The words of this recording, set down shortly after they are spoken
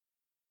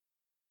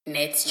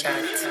Let's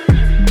chat.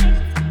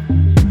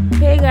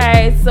 Hey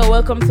guys, so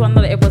welcome to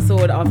another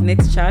episode of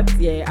Let's Chat.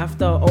 Yeah,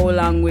 after how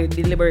long we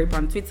deliberate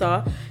on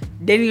Twitter,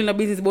 Daniel no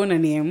business born a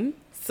name.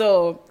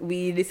 So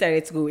we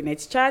decided to go with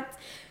Let's Chat.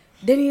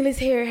 Daniel is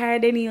here. Hi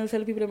Daniel,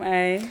 tell people them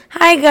hi.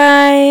 Hi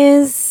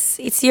guys,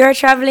 it's your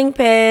traveling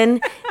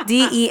pen,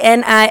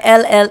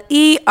 DENILLERENE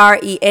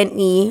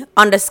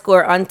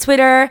 _ on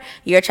Twitter,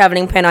 your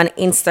traveling pen on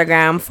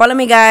Instagram. Follow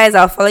me guys,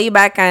 I'll follow you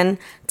back and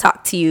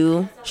talk to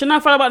you. Should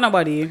not follow about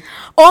nobody.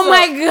 Oh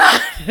my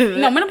god.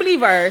 No, I don't believe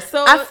her.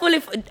 So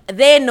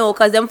they know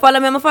because them follow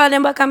me, I follow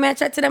them back and I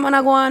chat to them and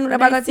I go on with a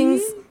bag of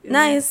things.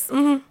 Nice.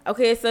 Mm-hmm.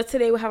 Okay, so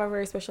today we have a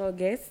very special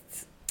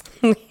guest.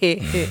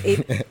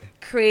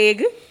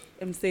 Craig.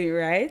 I'm saying it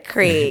right?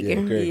 Craig.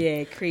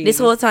 Yeah, Craig. This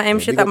whole time,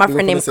 should have my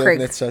friend named Craig.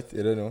 Let's chat,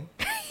 you don't know.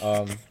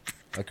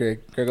 Craig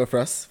go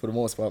first for the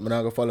most part. I'm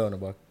not going to follow on the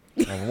back.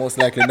 I'm most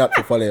likely not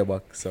to follow you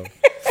back. So,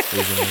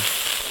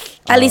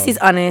 at least he's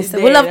honest.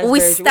 We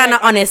stand an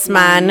honest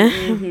man.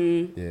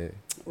 Mm-hmm. Yeah.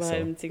 Well,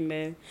 I'm thinking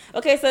there.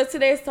 Okay, so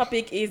today's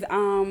topic is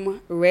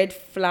red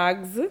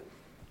flags.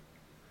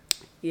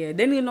 Yeah,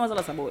 Daniel knows a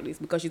lot about this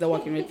because she's a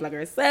walking red flag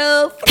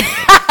herself.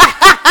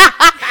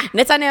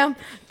 Nathaniel,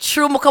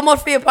 true, I come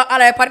out for your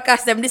other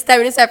podcast them this time.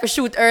 We decide to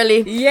shoot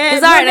early. Yeah,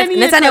 it's alright.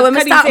 Nathaniel, when we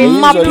start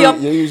map you up,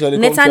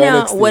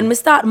 Nathaniel, when we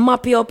start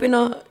map you up, you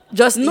know,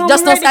 just don't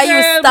say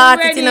you start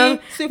it, you know.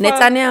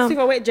 Nathaniel,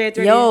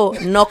 yo,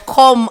 no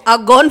come a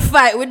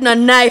gunfight with no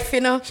knife,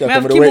 you know.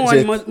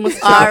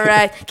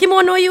 Alright,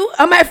 Kimo know you.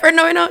 Am my friend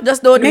now, you know.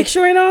 Just don't make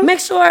sure, you know. Make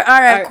sure.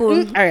 Alright,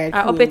 cool. Alright,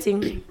 cool.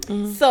 Updating.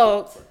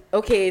 So,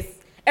 okay,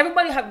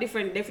 everybody have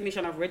different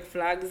definition of red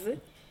flags.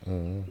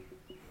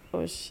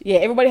 Yeah,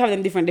 everybody have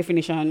them different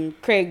definition.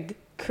 Craig,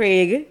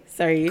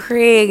 sorry.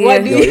 Craig.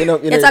 What do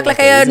you talk like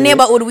a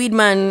neighborhood weed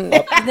man.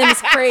 His name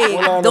is Craig.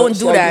 Don't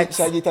do that.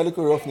 Shaggy a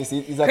little roughness.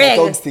 It's like a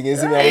thugs thing,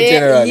 isn't it? In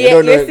general. Yeah,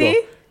 you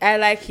see? I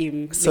like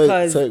him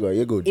because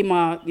you're good. He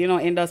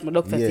endorse my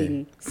doctor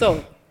thing.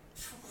 So.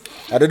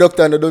 The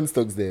doctor and the dunce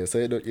thugs there. So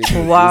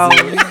you're wow.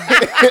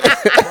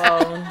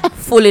 Wow.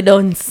 Fully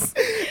dunce.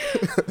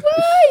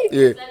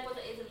 Yeah.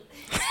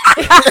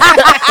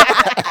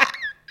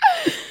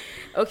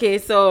 Okay,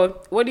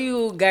 so what do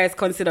you guys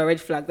consider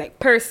red flags? Like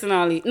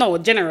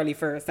generally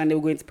first, and then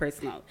we'll go into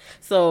personal.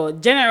 So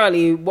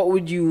generally, what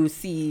would you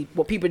see,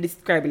 what people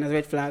describing as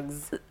red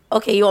flags?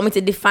 Okay, you want me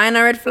to define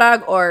a red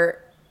flag or?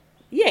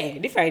 Yeah,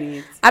 define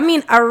it. I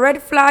mean, a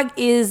red flag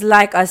is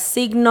like a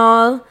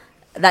signal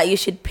that you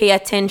should pay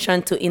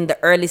attention to in the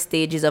early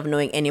stages of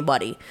knowing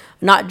anybody.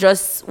 Not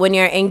just when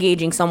you're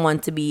engaging someone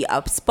to be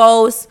a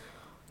spouse,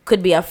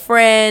 could be a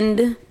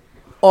friend,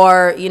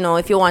 or, you know,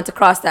 if you want to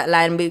cross that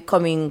line,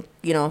 becoming,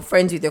 you know,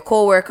 friends with your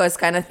coworkers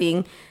kind of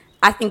thing.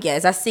 I think, yeah,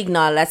 it's a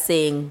signal that's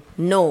saying,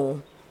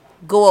 no,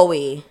 go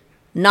away,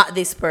 not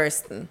this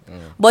person.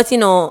 But, you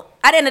know,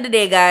 at the end of the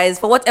day, guys,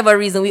 for whatever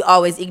reason, we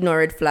always ignore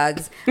red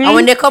flags. And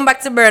when they come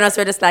back to burn us,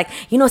 we're just like,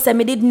 you know, say,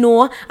 me did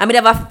know, I did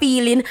have a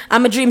feeling,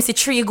 and my dream see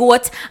tree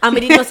goat, and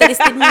me did know, say, this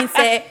did mean,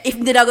 say, if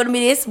did I gonna be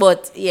this.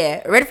 But,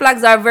 yeah, red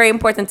flags are very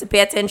important to pay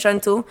attention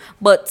to.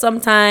 But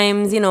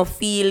sometimes, you know,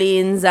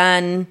 feelings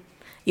and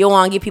you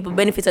want to give people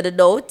benefit of the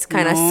doubt,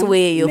 kind of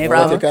sway you But you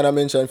from. kind of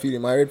mentioned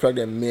feeling. My red flag,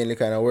 them mainly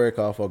kind of work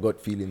off of gut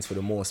feelings for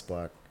the most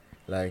part.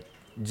 Like,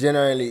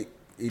 generally,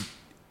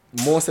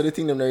 most of the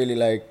things don't really,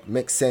 like,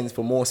 make sense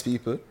for most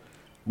people.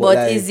 But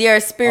like, it's your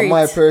spirit.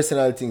 My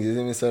personal things, you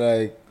see me? So,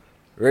 like,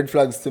 red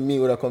flags to me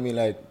would have come in,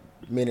 like,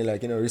 mainly,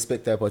 like, you know,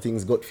 respect type of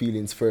things, gut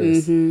feelings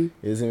first. You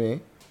see me?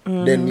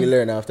 Then we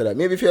learn after that.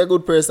 Maybe if you're a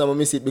good person, I'm gonna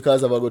miss it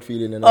because of a good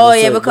feeling. And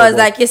because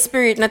like your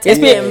spirit not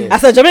take them.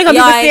 As a Jamaican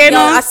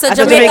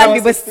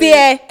people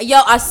say,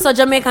 As a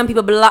Jamaican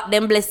people block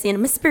them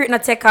blessing. My spirit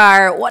not take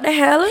her. What the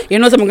hell? You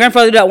know, some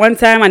grandfather did that one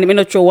time and they made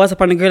no throw what's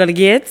up on the girl at the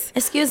gate.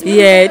 Excuse me?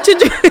 Yeah.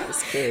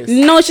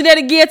 No, she did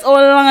the gate all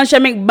along and she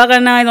make bag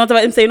of noise. And whatever.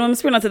 Him say, my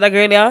spirit not take that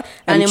girl there.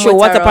 And throw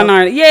what's up on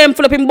her. Yeah, I'm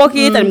full up in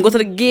bucket and go to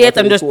the gate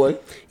and just...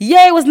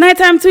 Yeah, it was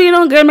nighttime too, you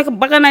know. Girl make a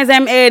bag of noise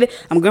on him head.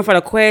 I'm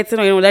grandfather quiet, you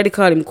know, daddy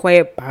call him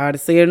quiet bad.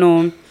 So, you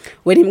know,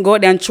 when him go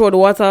there and throw the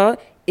water,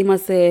 he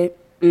must say,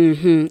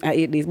 I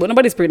eat this. But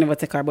nobody's spirit never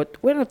take her. But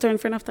we're not turn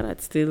friend after that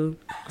still.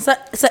 So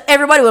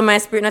everybody with my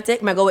spirit not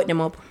take, I go wake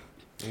them up.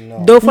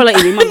 No. Don't follow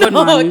him, a good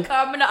man. I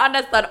don't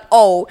understand.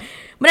 Oh.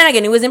 But then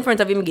again, it was in front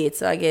of him gate,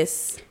 so I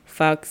guess.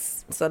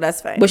 Facts. So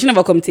that's fine. But she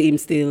never come to him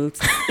still. No,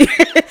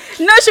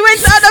 she went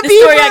to other the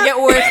people. story I get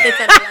worse.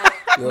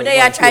 But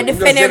then I tried to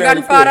defend your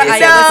grandfather. I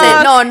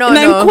said,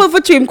 no. Cool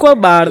for him, cool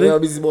bad. You're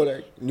busy about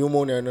like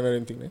pneumonia and none of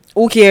them things.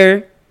 Who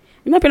care?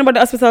 You're not paying about the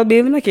hospital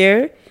bill. You don't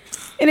care.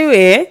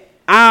 Anyway,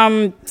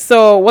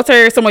 so what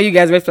are some of you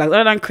guys' red flags?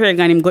 Other than Craig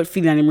and him gut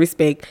feeling and him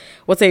respect,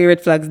 what are your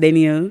red flags,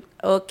 Daniel?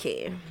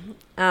 Okay.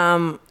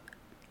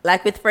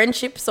 Like with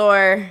friendships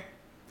or...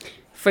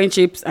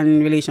 Friendships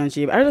and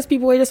relationship. Are those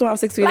people who just want to have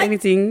sex with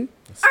anything?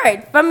 All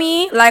right. For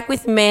me, like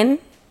with men,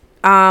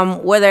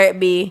 whether it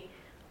be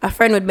a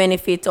friend with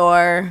benefit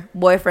or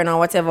boyfriend or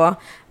whatever,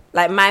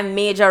 like my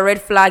major red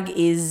flag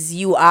is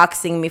you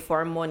asking me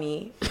for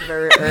money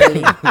very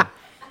early.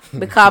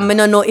 Because I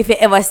don't know if you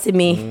ever see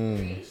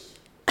me.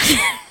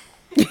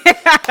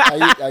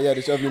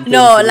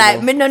 No,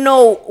 like me don't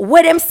know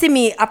where them see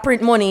me. I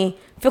print money.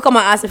 If you come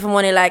and ask me for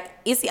money, like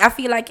you see, I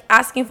feel like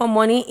asking for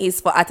money is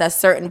for at a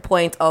certain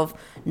point of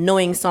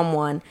knowing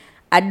someone.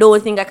 I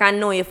don't think I can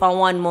know you for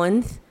 1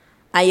 month,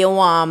 and you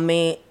want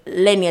me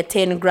lend you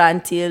 10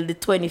 grand till the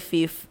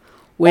 25th.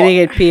 When they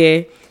get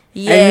paid.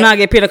 Yeah. And you not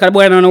get paid because the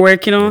boy don't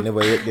work, you know? They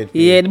never yet get paid.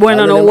 Yeah, the boy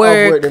don't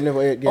work. They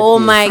never yet get Oh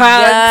paid. my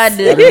God.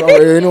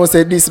 You know,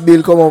 say this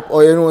bill come up,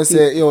 or you know,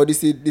 say, yo,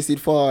 this is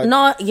for.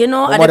 No, you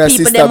know, my and mother, the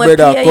people sister, them will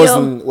brother, pay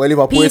cousin, you. we live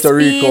in Puerto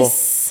Rico.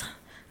 Peace.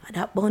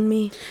 That bun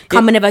me.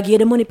 Come I never give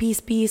the money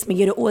peace. Me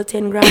give the whole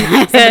 10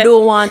 grand. So I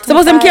don't want to.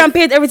 Suppose them can't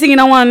pay everything in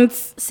a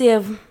once.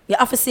 Save. You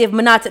have to save.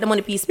 Me not take the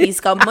money piece.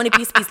 Cause money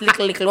piece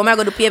little. What am I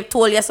going to pay?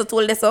 Told you so.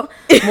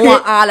 I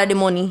want all of the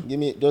money.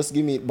 Just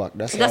give me it back.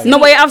 That's Just all. No,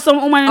 but you have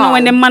some woman, you know,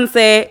 when the man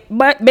say,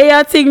 but be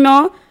your thing,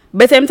 no.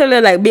 Better him tell you,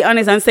 like, be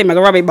honest and say, I'm going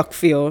to rob it back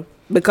for you.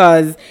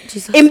 Because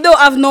him don't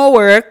have no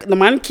work, the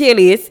man kill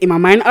it, in my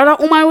mind, other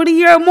woman with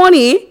your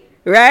money,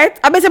 right?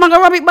 I bet him I'm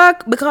going to rob it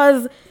back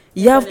because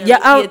you're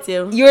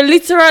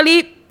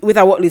literally with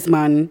a worthless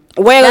man.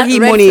 Where he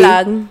money?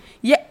 Flag.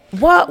 Yeah.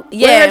 What?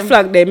 Yeah. Red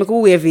flag there, make a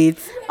wave it.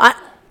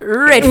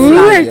 Red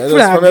flag. Yeah,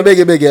 just from a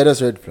beg,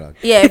 that's red flag.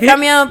 Yeah, if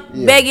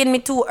you're begging me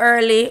too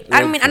early.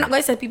 I mean, I'm not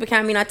going to say people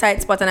can't be in a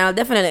tight spot, and I'll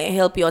definitely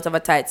help you out of a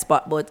tight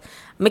spot, but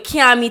me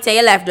can't meet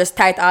your life just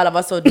tight all of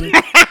a sudden.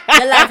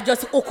 Your life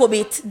just hook a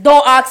bit.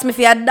 Don't ask me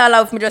for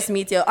 $1 if me just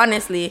meet you.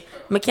 Honestly,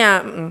 me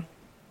can't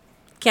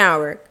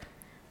work.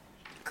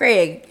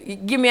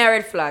 Craig, give me a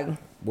red flag.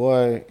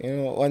 Boy, you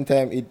know, one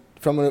time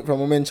from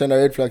a mention the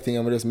red flag thing,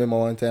 I just remember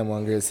one time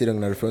one girl sitting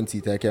on the front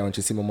seat. I can't want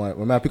to see my mother.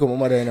 When I pick up my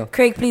mother, you know.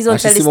 Craig, please don't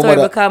tell this story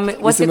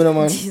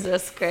because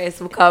Jesus Christ,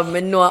 because I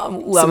know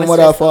who I'm. See my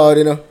mother forward,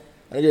 you know.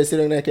 And the girl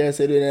sitting there, I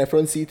said, in the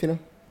front seat, you know.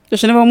 Does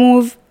she never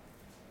move?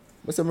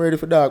 I'm ready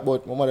for dark,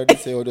 but my mother did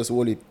say, "Oh, just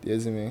hold it." You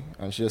see me?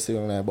 And she just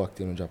sitting on my back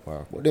till I drop her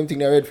off. But them think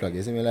they're red flag.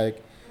 You see me?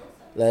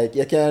 Like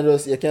you can't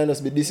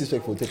just be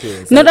disrespectful to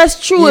parents. No, like,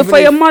 that's true. For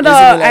your mother,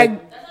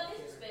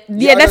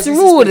 that's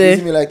rude. You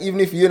see me? Like even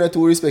if you not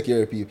to respect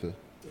your people,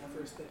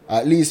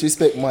 at least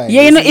respect mine.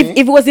 Yeah, you know, if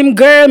it was him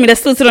girl, me that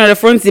still sit on the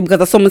front seat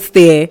because of someone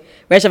stay.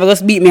 Right, she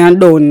just beat me and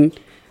done.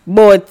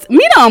 But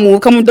me now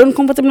move, come done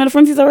comfortable in the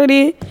front seat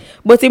already.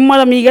 But him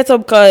mother me get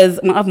up because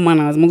I have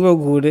manners, I grow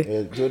good.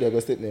 Yeah, Jody, I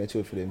go step in your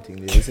throat for them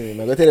things. You see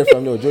me? I go tell you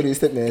from now, Jody,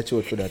 step in your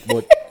throat for that.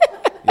 But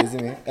you see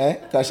me?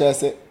 Kasha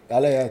said, I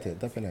like that.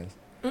 That's nice.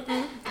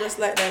 Just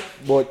like that.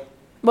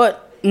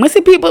 But must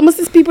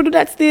people do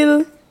that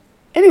still?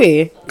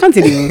 Anyway,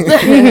 continue.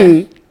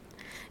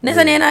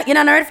 Nathan, you're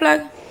not a red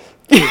flag?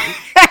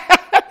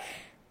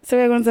 So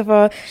we're going to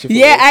fall.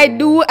 Yeah, I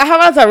do. I have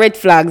lots of red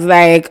flags.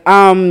 Like,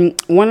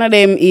 one of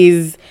them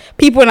is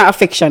people not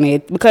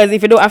affectionate. Because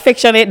if you don't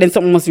affectionate, then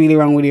something must be really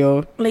wrong with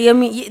you. Like, I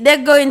mean,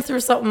 they're going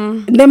through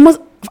something. They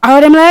must. Are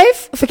them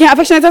life? If you can't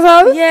affectionate at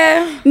all?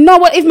 Yeah. No,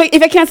 but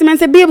if I can't see me and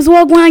say, babes,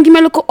 walk one, give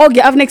me a look hug,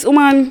 you have next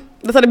woman.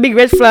 That's a big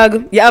red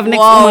flag. You have next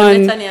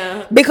woman.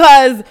 Netanya.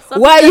 Because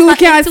why you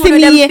can't see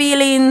me?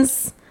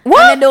 Feelings. What?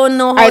 I don't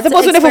know how I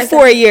supposed to be there for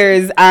 4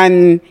 years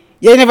and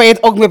you never get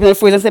hug me up in the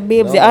face and say,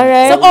 babes, you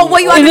alright? So,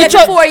 what you want to get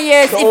for 4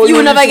 years if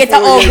you never get a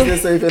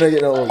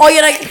hug? Oh,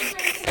 you're like...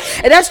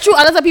 That's true.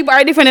 A lot of people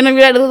are different. They don't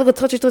really like the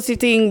touchy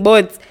thing.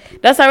 But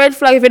that's a red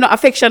flag if you're not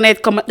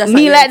affectionate. That's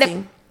me not like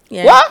them.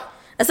 Yeah. What?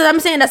 That's what I'm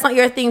saying. That's not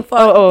your thing for...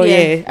 Oh,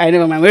 yeah. I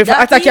never mind. If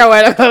I attack you a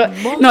while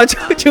ago. No,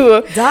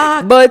 true.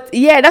 Dark. But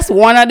yeah, that's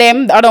one of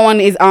them. The other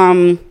one is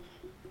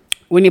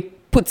when you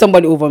put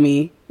somebody over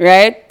me,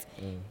 right?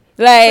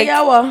 Like... So,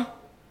 yeah,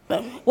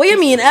 what you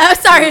mean?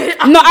 Sorry.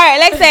 No, alright,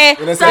 like say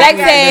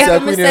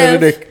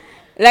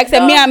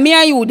me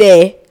and you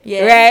there,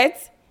 right?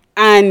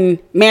 And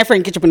me and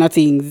friend catch up on our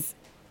things.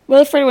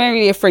 Well, friend wasn't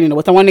really a friend, you know,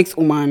 but I want next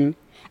woman.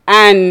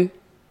 And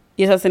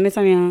you just say,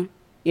 Netanya,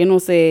 you know,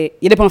 say,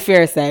 you're on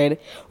fair side.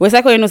 Well, it's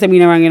like, you know, say, me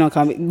not wrong, you know,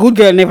 come. Good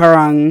girl never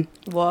wrong.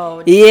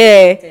 Wow.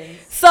 Yeah.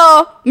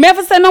 So, me have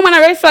to say, no man, a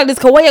red flag this,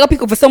 because why you gonna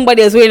pick up for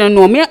somebody else where you don't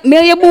know? Me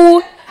and you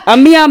boo,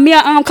 and me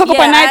cock up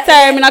at night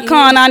time in a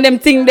corner and them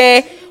thing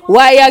there.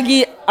 Why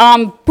you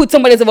put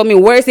somebody else over me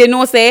worse, you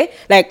know, say,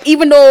 like,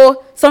 even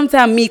though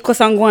sometimes me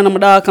cuss and go on my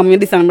dog, come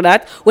this and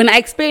that, when I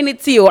explain it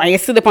to you and you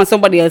sit up on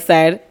somebody else's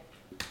side,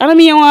 I don't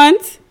mean you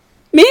want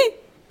me? You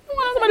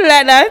want somebody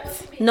like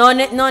that? No,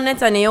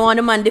 Netanya, you want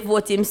the man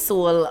devote him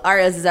soul, or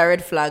else it's a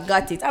red flag.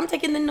 Got it. I'm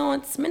taking the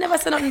notes. Me never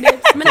say nothing,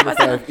 babes. Me never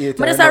say nothing. Me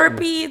just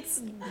repeat.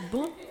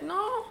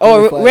 No.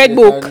 Oh, red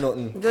book.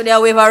 Go there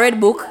with a red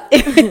book.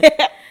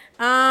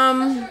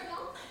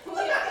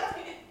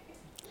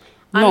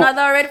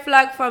 Another red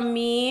flag for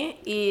me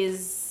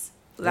is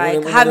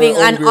like having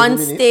an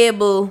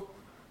unstable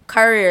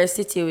career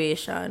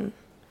situation.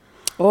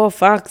 Oh,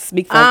 facts,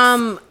 big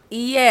facts.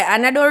 Yeah,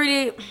 and I don't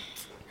really.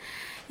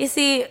 You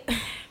see,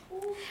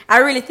 I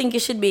really think you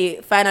should be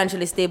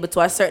financially stable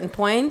to a certain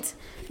point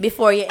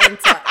before you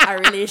enter a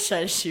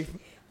relationship.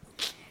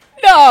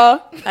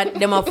 No. And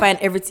they might find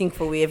everything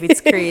for you if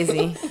it's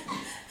crazy.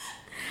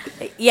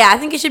 Yeah, I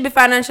think you should be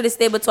financially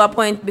stable to a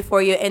point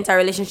before you enter a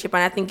relationship,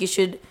 and I think you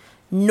should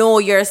know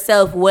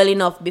yourself well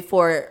enough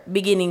before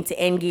beginning to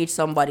engage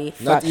somebody.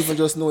 Not even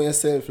just know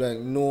yourself, like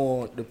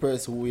know the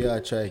person who you are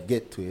trying to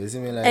get to. You see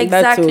me? Like,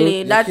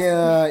 Exactly.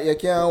 You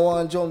can't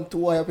want to jump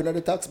too high up in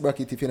the tax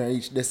bracket if you don't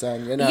reach this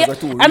and you're not going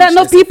to reach. And I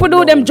know people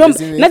do them jump,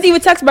 not even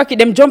tax bracket,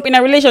 them jump in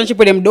a relationship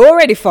with them, they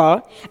already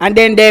far, and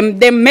then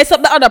them mess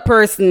up the other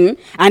person,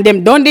 and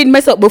them did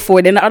mess up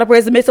before, then the other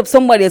person mess up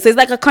somebody else. So it's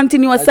like a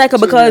continuous cycle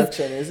because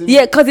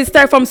it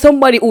starts from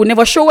somebody who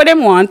never show what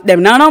them want,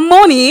 them not have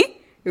money.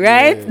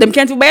 Right? Yeah. Them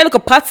can't buy a look a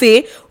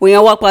party when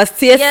you walk past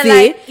TSC. Yeah,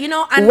 like, you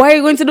know, and why are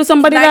you going to do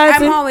somebody like,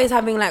 that? I'm always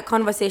having like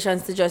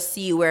conversations to just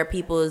see where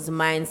people's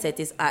mindset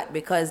is at,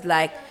 because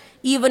like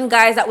even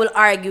guys that will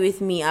argue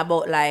with me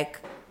about like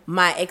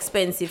my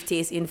expensive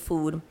taste in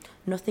food,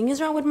 nothing is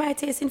wrong with my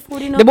taste in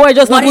food, you know. The boy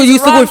just not good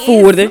used to good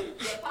food.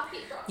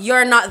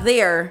 You're not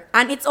there,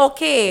 and it's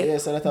okay. Yeah,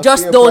 so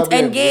just don't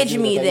engage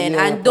me then,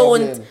 and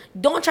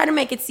don't try to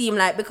make it seem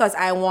like because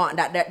I want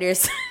that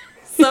there's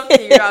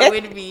something wrong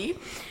with me.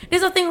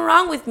 There's nothing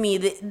wrong with me.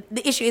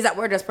 The issue is that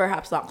we're just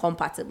perhaps not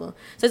compatible.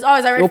 So it's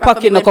always a red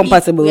flag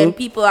when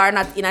people are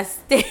not in a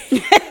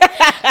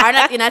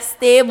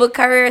stable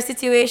career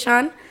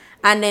situation,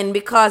 and then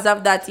because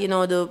of that, you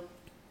know, the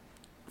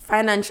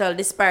financial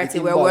disparity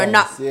where we're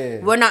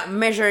not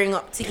measuring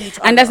up to each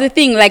other. And that's the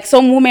thing, like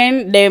some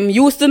women, them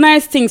used to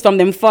nice things from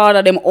them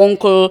father, them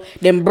uncle,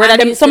 them brother,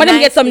 them some of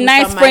them get some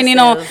nice friend, you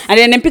know, and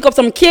then them pick up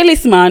some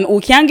careless man who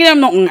can't give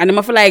them nothing, and them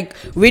have to like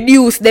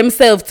reduce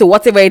themselves to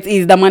whatever it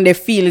is the man they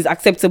feel is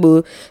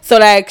acceptable. So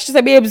like she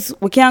said, babes,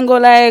 we can't go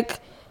like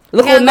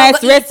look at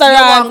nice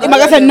restaurant. I'm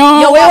gonna say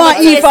no, we want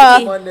eat for.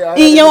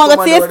 You want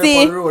to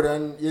tasty.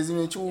 And you see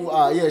me too.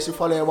 Yeah, she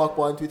follow you back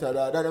on Twitter.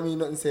 That don't mean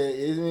nothing.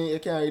 Say, you see me, you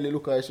can't really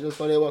look at her. She just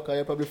follow you back.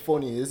 You're probably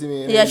funny. You see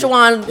me. Yeah, she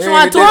want to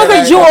have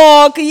a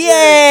joke.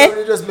 Yeah.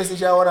 Somebody just message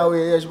her one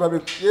away. Yeah, she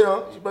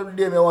probably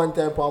did me one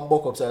time on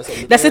buck ups or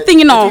something. That's the thing,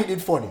 you know.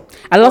 It's funny.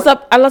 A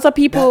lot of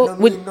people that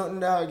with nothing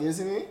dog. You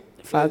see me.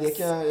 Facts.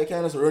 You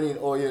can't just run in.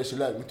 Oh yeah, she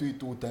like me tweet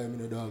 2 times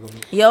in a dog.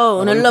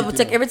 Yo, no love to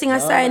take everything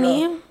aside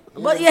me.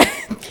 But yeah.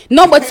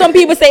 No, but some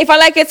people say if I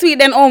like a tweet,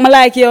 then I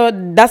like you.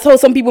 That's how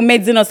some people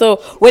made dinner. So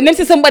when them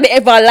see somebody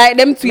ever like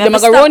them tweet, them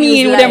go run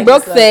in with them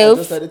broke self.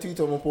 Just like the tweet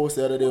on my post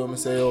the other day when I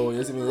say, oh,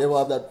 you see me, they ever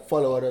have that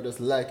follower that just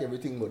like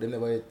everything, but they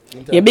never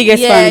interact. Your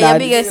biggest fan, your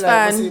biggest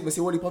fan. I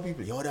see what the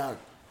people, yo, dog.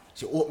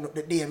 She opened up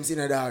the DMs in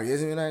her dog. You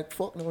see me, like,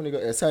 fuck, no one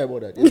got sorry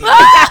about that. You see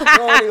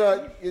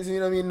me, you see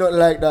what I mean? Not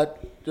like that.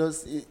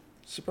 Just.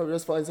 She probably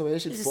just finds somewhere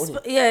she's funny.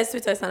 Yeah,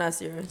 Twitter is not as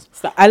serious.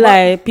 So I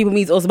like people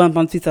meet husband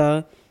on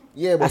Twitter.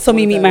 Yeah, but I saw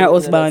me meet my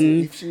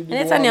husband.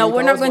 Netanya,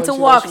 we're not going to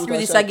walk through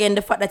this again.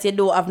 The fact that you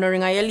don't have no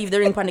ring and you leave the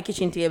ring on the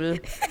kitchen table.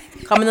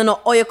 Come on,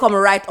 or you come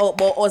right out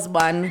about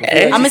husband.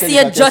 I'm gonna see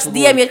you just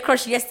DM your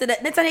crush yesterday.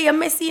 Netanya, you're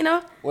messy, you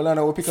know. Well, I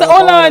know we pick so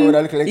hold on.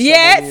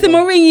 Yeah, see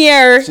my ring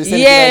here.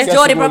 Yeah,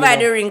 Jody provide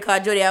the ring cause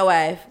Jody a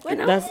wife.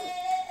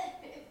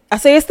 I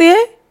say you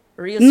stay.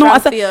 Real no, I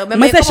said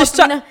she's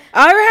all right.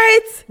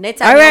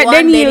 All right,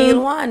 then you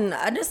one.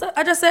 I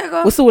just say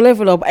go. We're so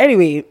level up.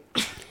 Anyway,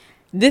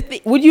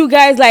 would you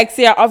guys like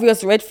say an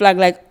obvious red flag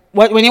like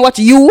when you watch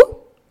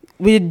You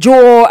with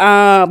Joe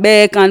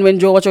Beck and when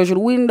Joe watch out through the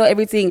window,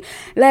 everything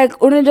like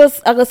only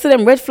just I could see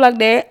them red flag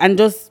there and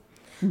just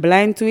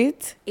blind to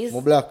it.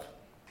 More black.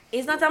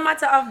 It's not a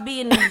matter of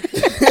being.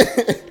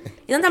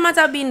 It's not a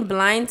matter of being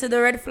blind to the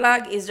red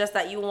flag. It's just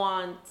that you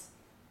want.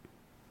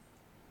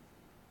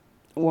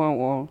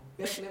 Wow.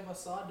 Beck never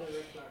saw the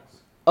red flags.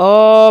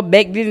 Oh,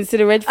 Beck didn't see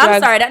the red flag.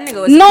 I'm sorry, that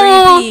nigga was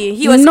creepy.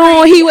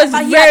 He was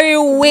very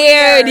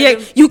weird. Yeah,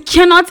 you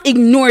cannot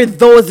ignore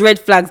those red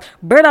flags.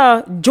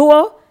 Brother,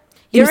 Joe,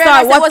 you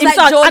realize it was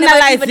like Joe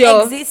never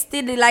even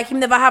existed. Like him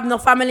never have no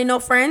family, no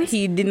friends.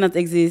 He did not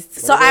exist.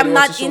 So I'm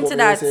not into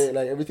that. Say,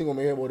 like everything I'm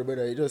hearing about the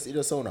brother, it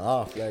just sound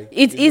off. Like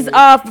it is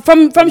off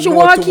from she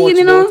walking,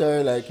 you know.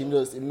 Her, like him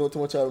just not too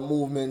much of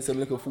movements, some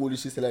little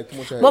foolish. She say like too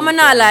much. But man,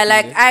 not lie.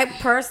 Like I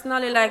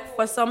personally like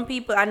for some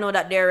people, I know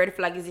that their red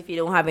flag is if you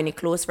don't have any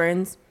close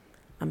friends.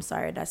 I'm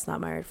sorry, that's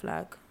not my red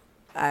flag.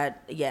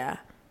 Yeah.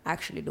 I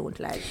actually don't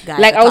like guys.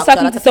 Like I was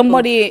talking to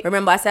somebody. People.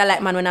 Remember, I said I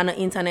like man when I'm on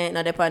the internet,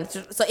 not depend.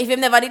 So if him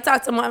never did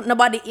talk to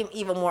nobody, him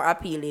even more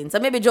appealing. So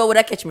maybe Joe would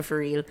have catch me for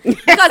real.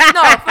 Because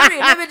no, for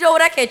real, maybe Joe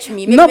would have catch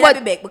me. Maybe I'll be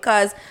back.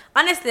 Because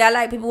honestly, I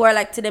like people who are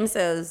like to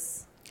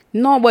themselves.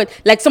 No, but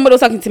like somebody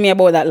was talking to me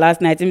about that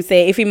last night. Him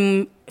say if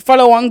him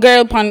follow one girl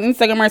on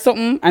Instagram or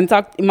something and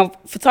talk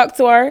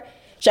to her,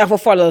 she have to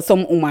follow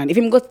some woman. If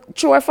him go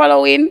through her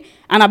following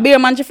and a beer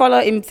man she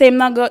follow him, same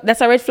not go.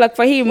 That's a red flag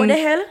for him. What the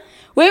hell?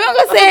 We even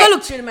gonna say.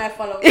 Look through my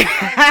follow.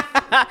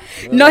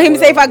 No, him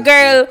say if a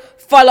girl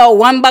follow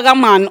one bag of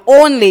man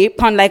only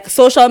on like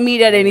social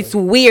media, then it's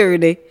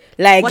weird.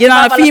 Like what you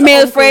know, a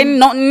female friend,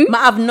 nothing.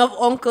 I have enough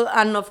uncle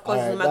and enough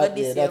cousin. I got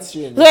this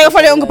year. So you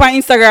follow uncle on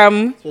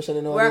Instagram.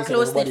 We're a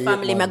close knit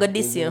family. I got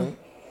this year.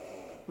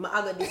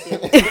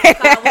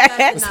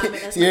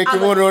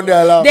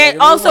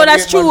 Then also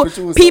that's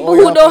true. People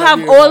who don't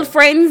have old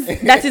friends,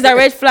 that is a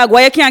red flag.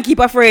 Why you can't keep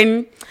a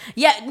friend?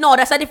 Yeah, no,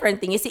 that's a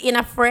different thing. You see, in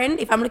a friend,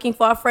 if I'm looking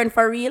for a friend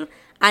for real,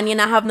 and you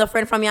not have no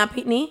friend from your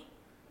pitney,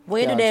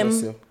 what you do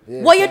them?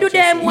 What you do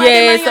them? Why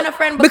them and you no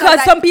friend?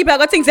 Because some people are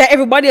gonna think that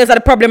everybody else had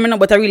a problem,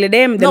 but I really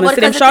them. They must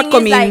see them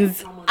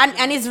shortcomings.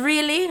 And it's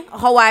really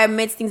how I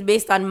met things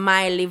based on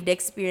my lived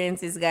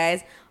experiences,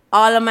 guys.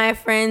 All of my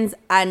friends,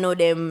 I know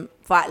them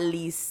for at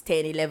least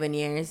 10, 11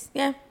 years.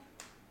 Yeah.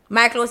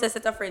 My closest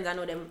set of friends, I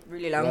know them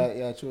really long.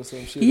 Yeah, true,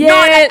 same shit. Yeah. No,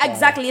 like,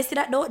 exactly. You see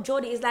that though?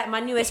 Jody is like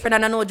my newest friend,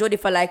 and I know Jody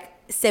for like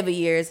 7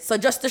 years. So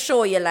just to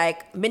show you,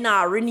 like, me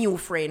not a renew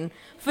friend.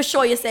 For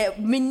sure, you say,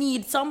 me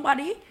need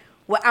somebody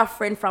with a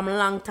friend from a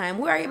long time.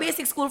 Where are your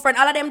basic school friend?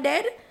 All of them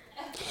dead?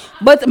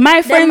 But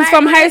my friends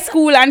from high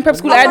school and prep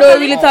school, I don't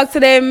really talk to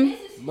them.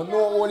 But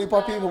no only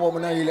for people, but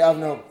I not really have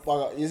no.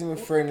 Is my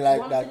friend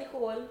like that?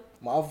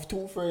 I have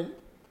 2 friends.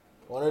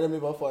 One of them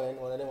is a foreign,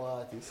 one of them is an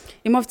artist.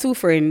 You have 2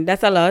 friends.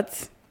 That's a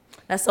lot.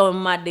 That's so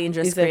mad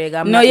dangerous, Craig.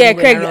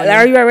 Craig,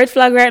 are you a red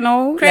flag right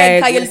now?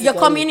 Craig, like, you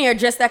come in here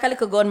dressed like a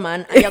little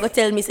gunman and you're going to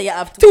tell me say you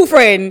have 2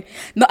 friends.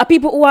 No,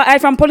 people who are hide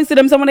from police to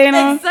them somewhere, you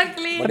know?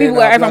 Exactly. People who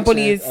are hide from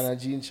police. And a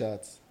jean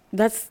shorts.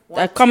 That's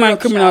a common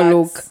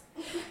criminal look.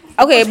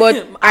 Okay,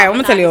 but I'm going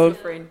to tell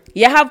you.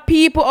 You have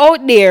people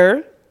out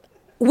there,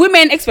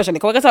 women especially,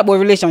 because we're talking about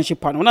relationship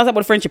partner, we're not talking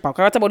about friendship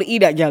partner, we're talking about the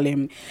idiot girl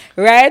them,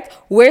 right?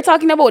 We're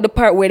talking about the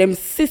part where them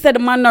sister the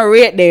man not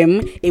rate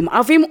them, him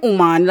have him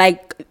woman,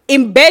 like,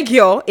 him beg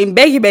you,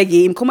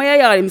 him come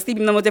here, him sleep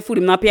him not with food,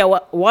 him not pay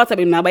water,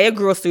 him not buy your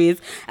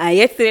groceries, and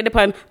yet say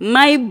upon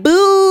my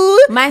boo,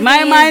 my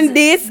man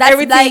this,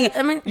 everything. Like,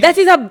 I mean,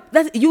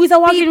 that you is a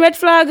walking red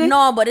flag.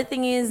 No, but the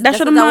thing is, that's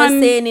what I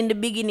was saying in the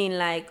beginning,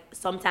 like,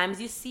 sometimes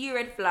you see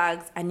red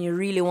flags and you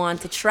really want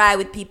to try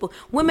with people.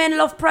 Women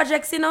love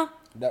projects, you know?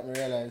 That me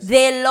realize.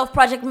 They love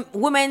project.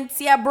 Women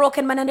see a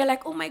broken man and they're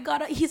like, oh my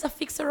God, he's a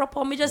fixer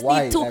upper. Me just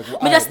need 2.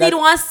 Like, me just need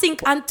 1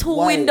 sink and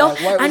 2 windows,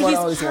 and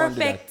he's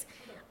perfect.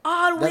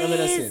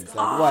 Always.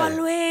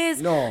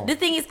 No. The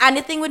thing is, and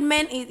the thing with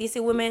men is, you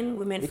see,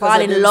 women fall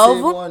in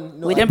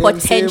love with their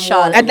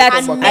potential, and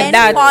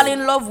men fall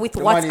in love with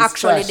what's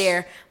actually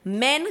there.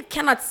 Men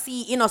cannot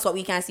see in us what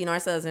we can see in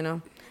ourselves, you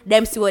know.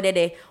 Them see what they're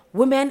there.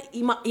 Women,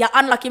 you're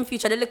unlocking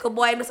future. The little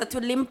boy, I'm just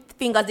twiddle him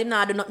fingers, him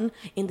not do nothing.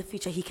 In the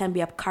future, he can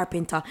be a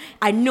carpenter.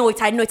 I know it.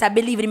 I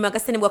believe in him. I'm going to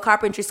send him to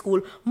carpentry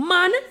school.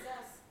 Man,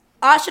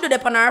 I should do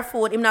that on our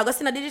phone. I'm not going to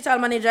send a digital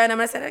manager and I'm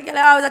going to say, girl,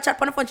 I was a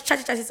chat on the phone,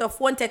 chat, so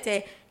phone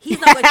tete. He's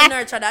not going to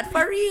nurture that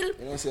for real.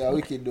 You know, say, a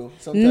wicked though.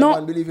 Sometimes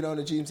man believe in all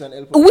the dreams and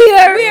help.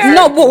 Weird.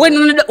 No, but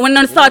when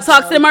I start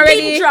talking to them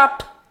already.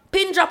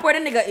 Pin drop where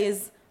the nigga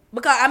is.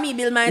 Because I me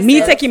build myself.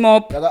 Me take him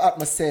up. I got at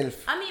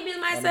myself. I me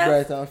build myself. I'm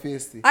bright and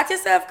feisty. At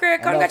yourself,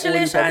 Craig.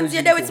 Congratulations.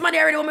 You're there with somebody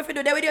already. What me fi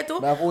do? There with you too?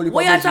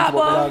 What you talk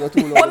about?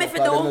 What me fi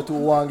do? Too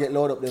long get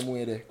load up them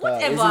way there.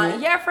 Whatever.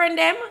 Your friend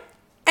them.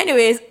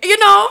 Anyways, you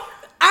know,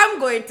 I'm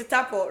going to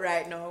tap out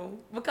right now.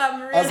 Because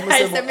I'm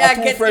realizing that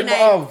I get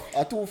tonight.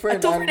 A 2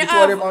 friends. And 2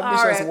 of them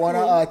ambitious. One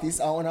an artist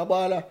and one a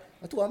baller.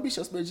 A 2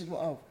 ambitious Bridget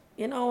I have.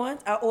 You know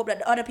what? I hope that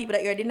the other people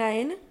that you're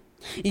denying.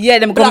 Yeah,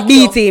 them gonna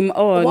beat him.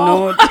 Oh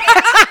no.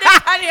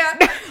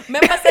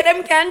 Remember say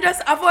them can just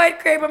avoid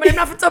Craig, but them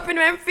not fit up in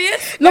them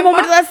face. No, but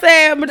what I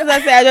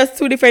say, just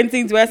 2 different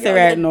things where I say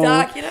right now.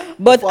 Dark, you know?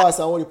 But fast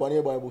and only on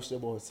nearby bush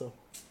about so.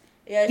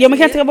 Yeah, me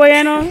can't take a boy,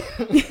 you know.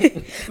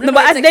 No,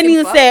 but as then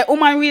you say,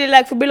 woman really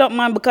like to build up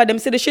man because them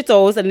see the shit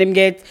house and them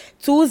get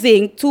 2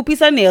 zinc, 2 piece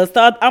of nails,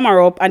 start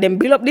hammer up and then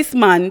build up this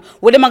man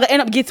where them are gonna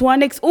end up get to one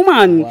next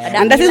woman. Wow.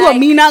 And that is what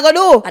me not gonna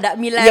do. And that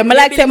me like, yeah, me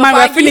like say man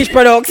will finish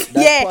products.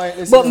 That's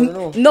yeah,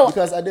 but no.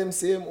 Because of them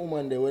same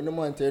woman there, when the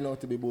man turn out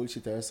to be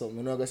bullshit or something,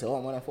 you know, gonna say,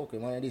 oh man, I fuck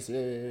him, man, this,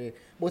 yeah.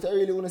 But I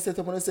really wanna set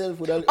up on myself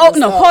with a. Oh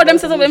no, how them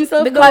set up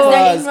themselves? Because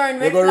they're ignoring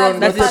red flags.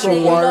 Go take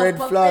up one red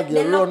flag,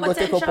 you run go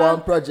take up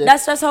one project.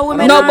 That's just how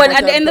women. No, but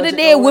at the end of the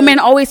day, women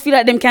always feel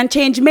like them can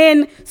change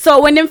men.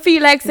 So when them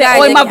feel like say,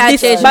 oh, him have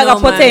this bag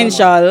of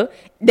potential,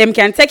 them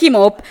can take him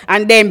up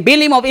and then build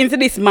him up into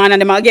this man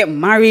and them will get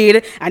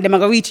married and them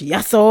will reach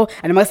Yasso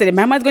and them will say the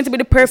man is going to be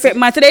the perfect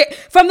man. So they,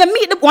 from the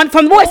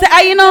boy say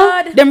I, you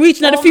know, them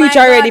reaching the future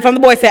already. From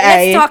the boy say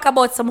I. Let's talk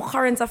about some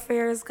current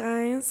affairs,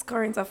 guys.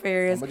 Current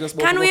affairs.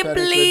 Can we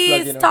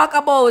please talk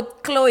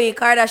about Khloe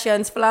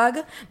Kardashian's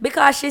flag?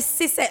 Because she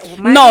said, no,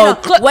 you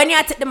know, when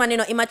you take the man, you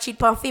know, he might cheat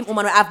on film,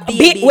 woman will have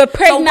baby. We're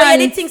pregnant. So what are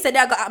the things that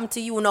gonna happen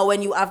to you now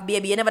when you have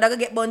baby? You never gonna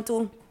get born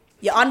too.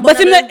 You're unborn. But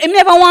him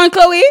never want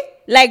Khloe.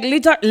 Like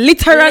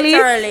literally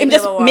him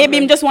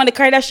just want the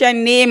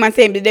Kardashian name and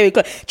say him there with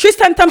Khloe.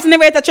 Tristan Thompson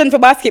never had a trend for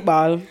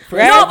basketball.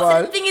 Right? No,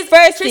 but the thing is,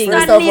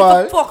 Tristan needs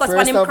to focus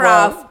on him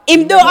craft.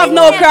 Him don't have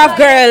no craft,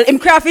 girl. Him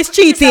craft is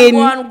cheating.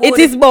 It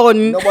is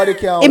born. Nobody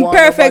can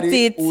imperfect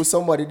it. Who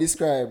somebody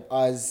describe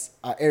as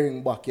a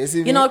herring back.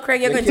 You know,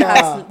 Craig, you're going to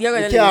ask. You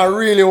can't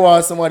really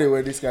want somebody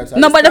who describes.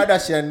 No, but the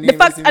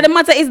fact of the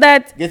matter is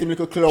that get him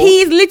little clothes.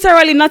 He's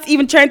literally not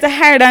even trying to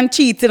hide and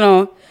cheat, you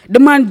know. The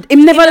man,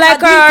 him never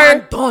like her.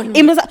 Him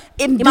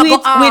do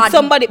it with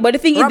somebody. But the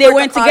thing is, they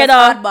weren't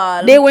together.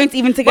 They weren't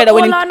even together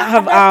when he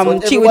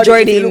have cheat with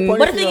Jordan.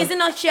 But the thing is, you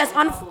know,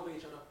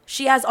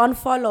 she has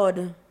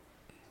unfollowed.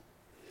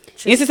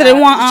 You see, they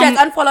want she has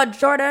unfollowed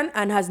Jordan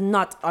and has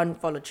not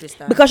unfollowed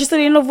Tristan because she's still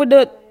in love with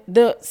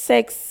the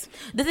sex.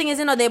 The thing is,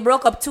 they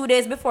broke up 2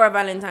 days before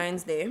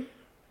Valentine's Day,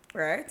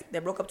 right? They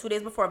broke up 2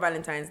 days before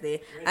Valentine's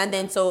Day, and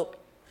then so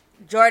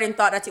Jordan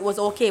thought that it was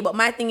okay. But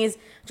my thing is,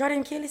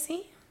 Jordan, Kelly,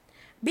 see,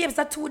 babes,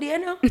 that 2 days,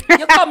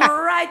 you come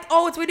right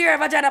out with your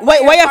vagina. Why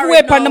you have to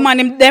wait on the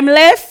man? Them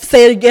left, so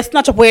you get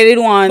snatch up where they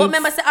want. But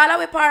remember, say all the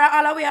way para,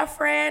 all the way a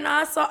friend,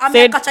 also. I'm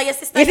going to catch your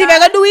sister. If you're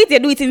going to do it, you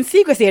do it in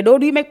secrecy. Don't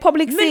do it make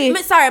public see.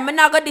 Sorry, I'm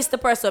not going to diss the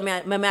person.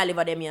 I live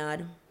at them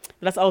yard.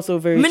 That's also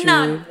very true.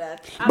 Not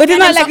but it's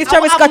not like it's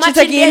Travis Scott she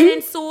taking.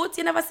 In suit.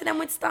 You never see them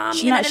with Storm.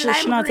 She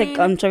not take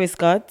Travis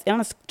Scott. You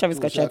know Travis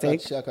Scott she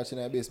take. She catch in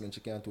her basement. She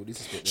can't do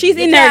this. She's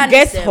in her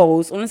guest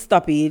house. Only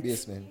stop it.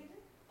 Basement.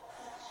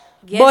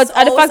 But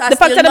the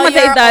fact of the matter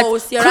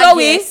is that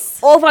Chloe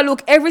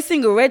overlooked every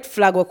single red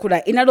flag or could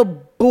have in the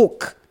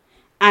book.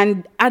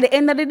 And at the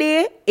end of the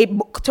day, it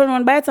turned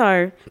on by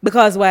her.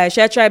 Because why?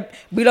 She tried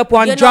build up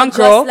one drunk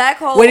girl like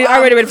when it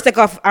already ready to take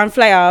off and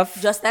fly off.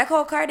 Just like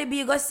how Cardi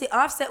B got see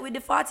Offset with the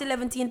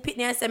 40-11 Pitney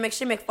and said make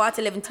she make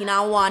 40-11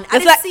 and 1.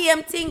 And the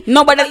same thing.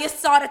 No, but you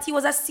saw that he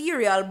was a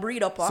serial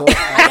breed up. So,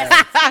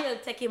 still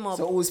take him up.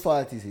 So whose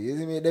fault is it?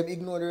 Is it them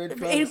ignore the red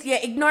flags? Yeah,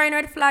 ignoring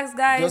red flags,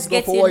 guys. Just go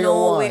for what you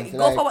want.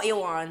 Go for what you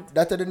want.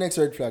 That's the next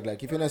red flag.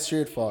 Like if you're not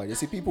straightforward, you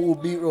see people who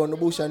beat around the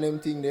bush and them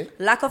thing there.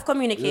 Lack of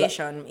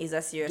communication is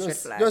a serious red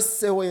flag. Just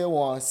say what you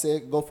want,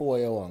 go for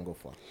what you want, go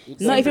for.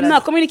 No, if you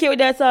not communicate with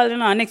that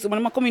all, next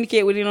woman I'm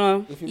communicate with,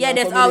 Yeah,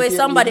 there's always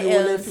somebody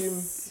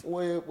else.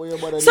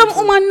 Some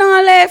woman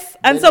not left,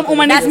 and some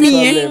woman is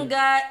me.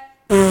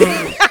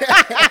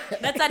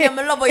 That's how them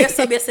love how you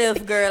sub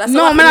yourself, girl. That's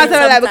no, I'm not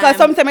telling that because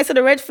sometimes I see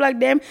the red flag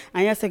them,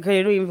 and you say, girl,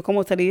 you don't even come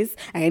out of this,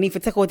 and you need to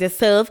take out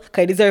yourself,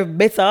 because you deserve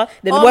better.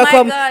 Then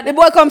the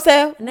boy come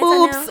say,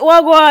 oops,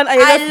 what go on?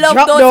 I love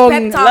those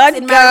pep talks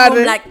in my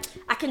room, like,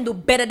 I can do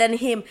better than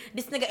him.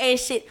 This nigga ain't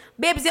shit.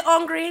 Babes, you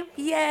hungry?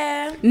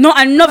 Yeah. No,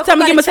 enough time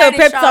to give myself a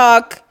pep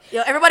talk.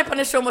 Yo, everybody on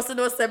the show must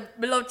know say,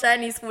 we love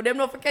Chinese food. Them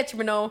not for catch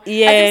me now.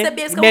 Yeah,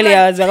 belly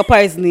has like a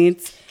poison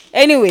it.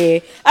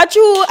 Anyway, a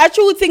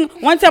true thing.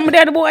 One time I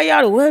did the boy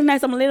yard, well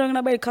nice, I'm laying on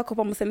the bed, cock up,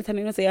 I'm saying,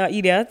 you know, say,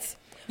 idiot.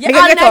 Yeah,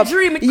 all that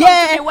dream, it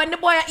comes to me. When the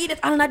boy I eat it,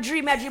 all that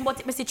dream, I dream about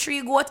it, I see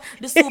 3 goat,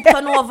 the soup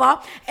turn over.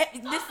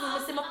 This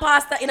I see my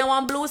pasta in a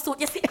one blue suit.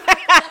 You see,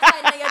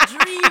 that's your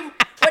dream.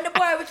 When the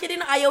boy was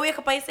kidding, I wake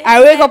up and you say, I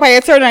wake up and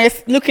you turn and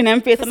you looking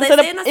in face. And I said,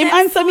 him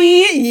answer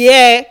me,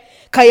 yeah.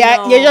 Cause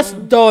you're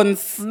just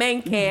dons.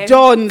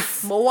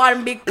 Dons. But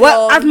one big cloud.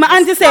 Well, as my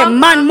auntie said,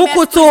 man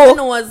mukutu.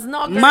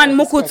 Man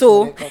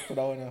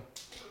mukutu.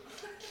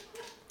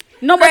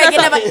 No,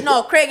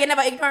 but Craig, you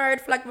never ignored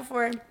red flag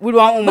before. With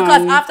one woman.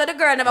 Because after the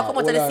girl never come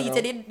out to the seat,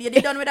 you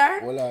did done with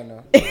her? Well,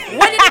 no.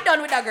 When you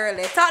done with that girl?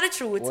 Tell the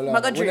truth.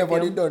 Well,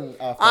 whenever you done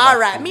after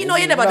alright, me know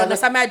you never done.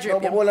 That's my drip. No,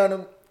 but hold on.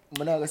 I'm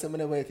not going to say I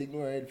never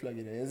ignore red flag.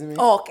 You see me?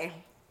 Oh, okay.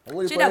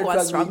 She that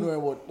was strong.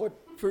 What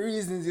for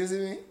reasons, you see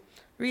me?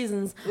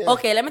 Reasons. Yeah.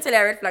 Okay, let me tell you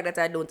a red flag that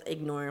I don't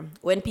ignore.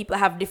 When people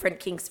have different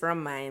kinks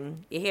from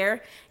mine. You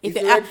hear?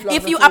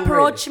 If you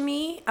approach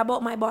me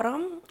about my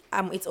bottom,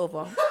 it's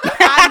over.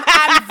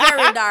 I'm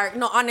very dark.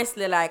 No,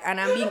 honestly, like, and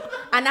I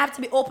have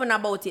to be open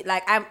about it.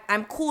 Like,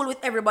 I'm cool with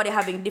everybody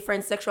having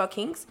different sexual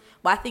kinks,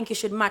 but I think you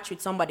should match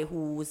with somebody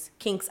whose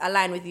kinks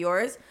align with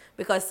yours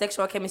because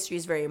sexual chemistry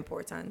is very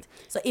important.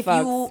 So if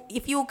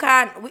you're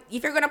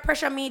gonna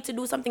pressure me to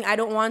do something I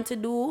don't want to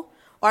do,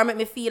 or make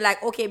me feel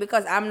like, okay,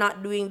 because I'm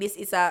not doing this,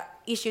 it's a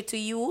issue to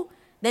you,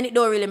 then it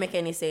don't really make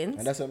any sense.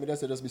 And that's what I mean,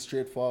 that's just be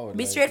straightforward.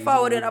 Be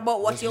straightforward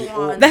about what you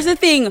want. That's the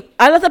thing.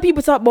 A lot of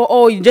people talk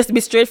about, you just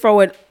be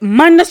straightforward.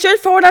 Man, not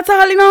straightforward at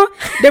all, you know?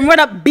 Them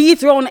rather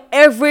beat around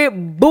every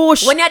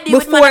bush. When you deal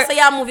with man, so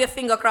you move your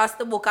finger across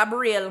the book, a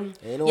braille.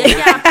 You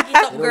can't pick it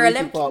up, girl.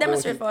 Them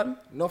straightforward.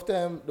 Enough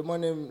time, the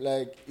man,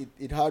 like,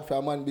 it hard for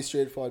a man to be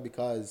straightforward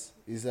because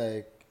it's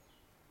like,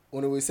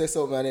 when we say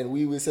something and then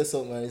we will say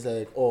something and it's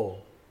like,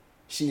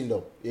 shield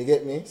up. You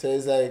get me? So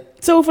it's like...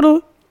 So for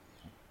the...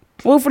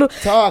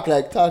 Talk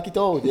it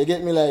out. You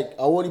get me? Like,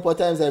 a whole heap of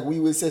times, like, we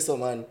will say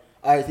something and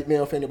alright, it may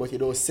offend you, but you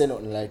don't say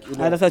nothing. Like, you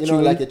know,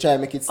 like you try to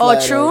make it slide.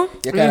 Oh, true?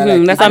 You kind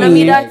of that's what I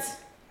mean.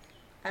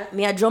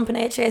 Me a jump in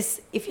your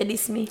chest if you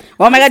diss me.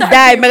 Oh, my God,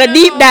 dive. My God,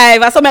 deep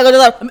dive. I saw my God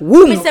just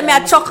whoom. Me say me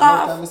a chuck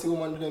off.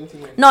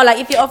 No, like,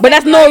 if you offend, but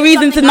that's no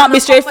reason to not be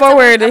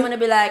straightforward. I'm going to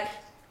be like,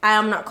 I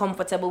am not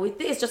comfortable with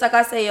this. Just like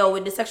I say,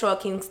 with the sexual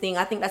kinks thing,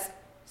 I think that's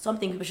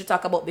something people should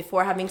talk about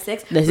before having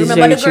sex.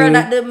 Remember the girl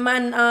that the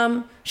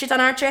man shit on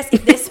her chest?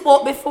 If they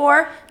spoke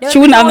before, she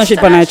wouldn't have no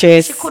shit on her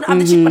chest. She couldn't have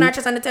the shit on her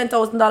chest and the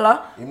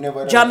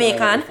 $10,000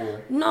 Jamaican.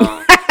 No.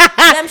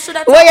 Them should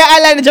have. Why you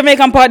highlight the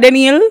Jamaican part,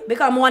 Daniel?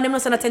 Because one of them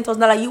not send a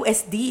 $10,000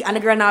 USD and the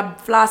girl now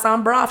floss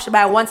and broth. She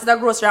buy one set of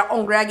grocery and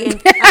hungry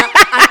again. and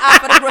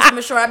after the grocery,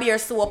 I'm sure I be her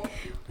soap.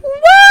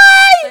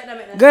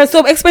 Why? Girl,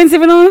 soap expensive,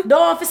 you know?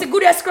 Don't, if it's a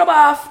good scrub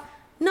off.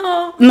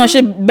 No. No,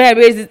 she bad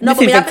ways. No,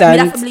 but me have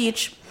to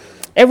bleach.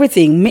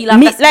 Everything.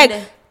 Like,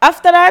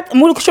 after that, I'm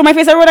going to show my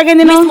face on the road again,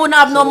 you know? Miss Moon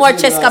have no more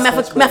chest because I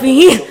have to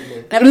heal.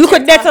 Look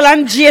at Detal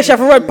and Jay, she have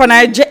wrote on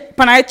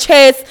her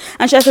chest,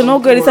 and she said, no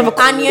girl, this have a...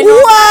 And you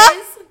know,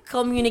 guys,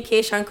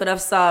 communication could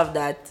have solved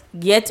that.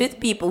 Get with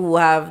people who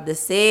have the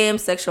same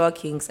sexual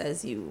kinks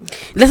as you.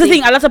 That's the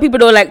thing, a lot of people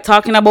don't like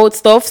talking about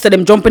stuff, so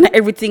them jumping at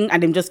everything,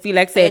 and them just feel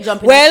like say,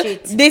 well,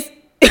 this...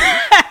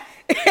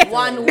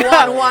 one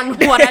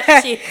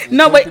at shit.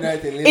 No, but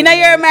in a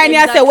year, man,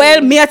 you say,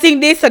 well, me I think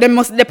this, so they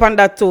must depend on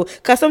that too.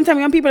 Because sometimes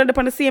young people are depend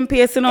on the same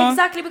pace, you know.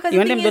 Exactly, because you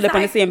want them to depend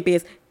on the same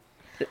pace.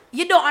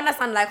 You don't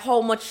understand like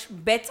how much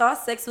better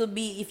sex will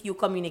be if you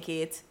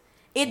communicate.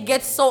 It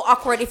gets so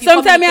awkward if you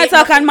sometimes I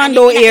talk on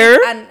Mando ear.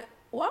 And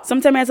what?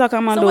 Sometimes I talk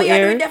on Mando ear. So what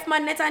you do deaf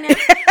man net on you?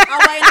 How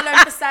are you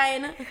learn to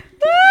sign? Because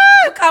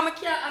I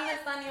can't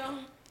understand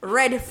you.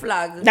 Red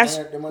flag.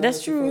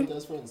 That's true.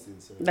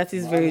 That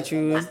is very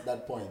true.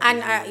 That point. And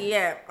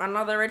yeah,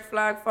 another red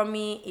flag for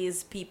me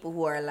is people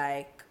who are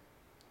like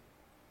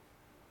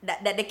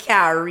that they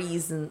can't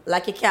reason.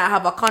 Like you can't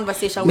have a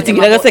conversation with them.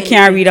 I think I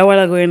can't read. I want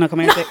to go in.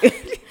 Come and say.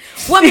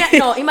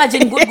 No,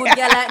 imagine good girl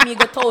like me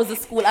go to the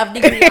school, have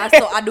degree, and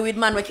so I do with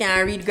man we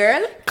can't read,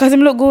 girl. Cause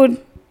him look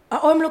good.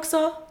 Oh, him look so.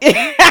 Oh, him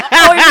look.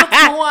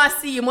 I want to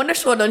see him on the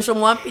show. Don't show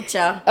me one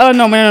picture. Oh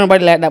no, man,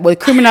 nobody like that. But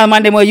criminal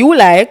man, them what you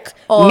like,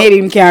 maybe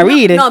him can't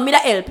read. No, me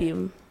that help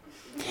him.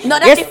 No,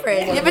 that's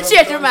different. You have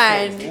change your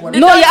mind. The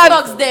no, you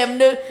have them,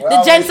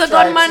 the gentle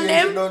gunman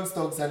them.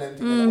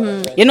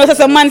 You know, so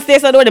some man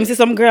stays though, them see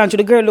some girl, and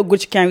the girl look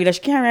good, she can't read, and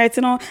she can't write,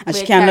 you know, and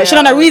she can't. She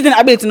don't have reason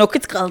ability, no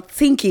critical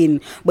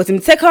thinking. But him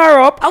take her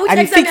up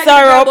and fix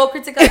her up. About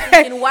critical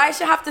thinking. Why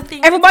she have to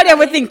think? Everybody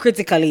ever think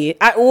critically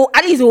at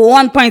least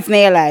one point in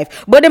their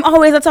life. But them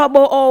always talk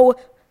about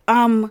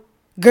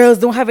girls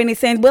don't have any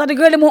sense, but the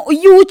girl them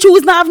you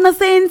choose not have no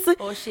sense.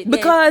 Oh shit!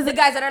 Because the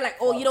guys that are like,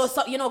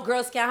 oh,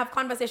 girls can't have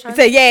conversations.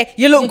 Say yeah,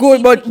 you look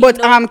good,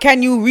 but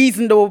can you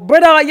reason though,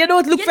 brother? You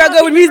don't look for a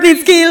girl with reasoning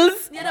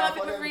skills. You don't have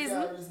people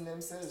reason.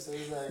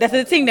 That's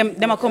the thing.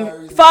 Them are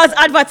come false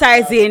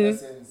advertising.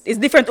 It's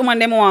different woman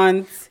them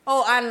want.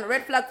 Oh, and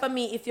red flag for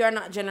me if you're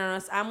not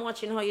generous. I'm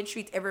watching how you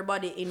treat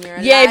everybody in your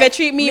life. Yeah, if you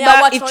treat me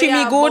bad, if you treat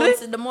me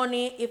good. The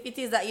money, if it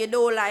is that you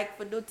don't like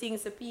to do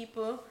things to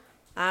people,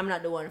 I'm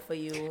not the one for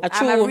you.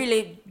 I'm a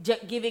really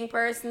giving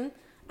person,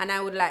 and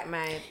I would like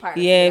my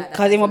partner. Yeah,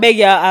 because he beg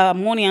you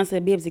money and say,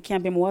 babes, you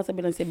can't pay me water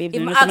bill and say, babes, if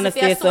you know I'm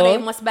stay so. You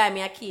must buy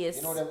me a case.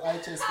 You know them eye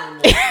chest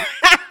thing.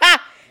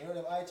 You know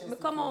them eye chest thing.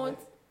 Come on.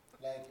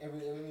 Like every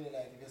minute,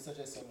 like if you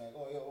suggest something, like,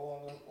 oh, yo,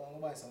 I want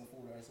to buy some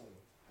food or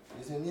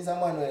something. These are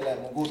man where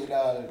like go to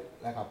all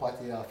like a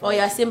party or. Oh,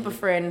 you're a simple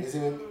friend. So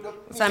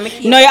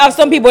no, you have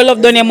some people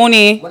love donate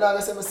money. But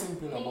I'm saying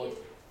simple,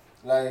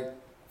 but like.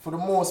 For the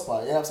most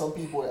part, you have some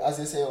people, as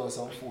they say,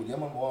 some food. Yeah,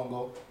 man, want to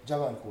go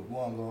Javan food,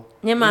 want to go.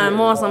 Yeah, man,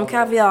 more some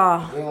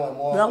caviar.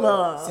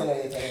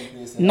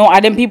 No,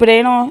 are them people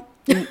they know?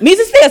 Me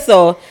to say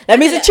so. That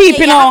means it's cheap,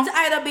 you know.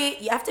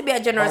 You have to be a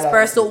generous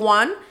person,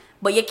 one,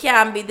 but you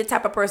can't be the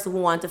type of person who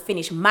want to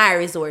finish my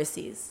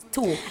resources,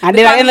 two. And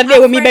then at the end of the day,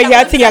 when me beg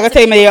you, think I can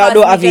tell me you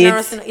don't have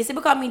it. You see,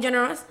 because me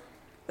generous,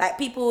 like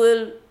people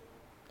will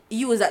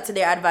use that to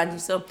their advantage.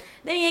 So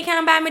then you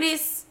can't buy me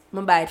this, I'm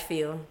going to buy it for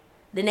you.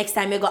 The next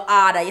time you go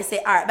order, you say,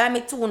 all right, buy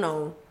me 2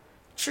 now,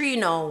 3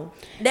 now.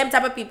 Them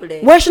type of people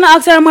there. Why should I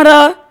ask her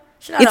mother?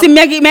 It's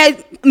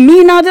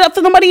me now do that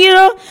to nobody, you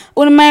know?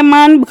 Only my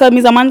man, because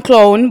he's a man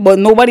clown, but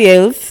nobody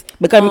else.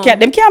 Because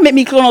them can't make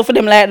me clown out for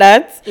them like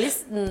that.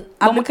 Listen,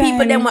 the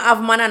people them will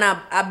have man and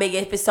I beg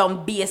you for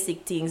some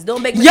basic things.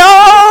 Don't beg me. Yo,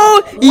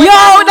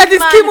 that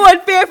is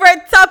Kimo's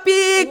favorite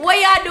topic. What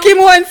you do?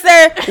 Kimon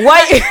say,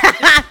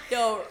 why?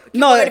 Yo,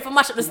 no, ready for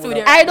mash up the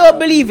studio. I don't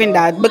believe in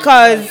that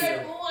because...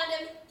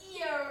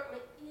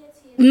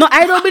 No,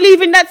 I don't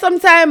believe in that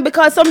sometimes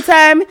because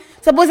sometimes,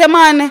 suppose a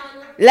man,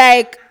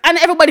 like, and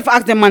everybody for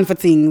ask them man for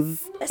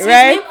things,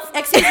 right?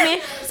 Excuse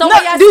me. So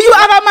no, do you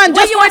have a man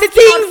just for the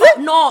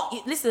things?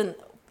 No, listen,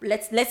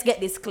 let's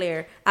get this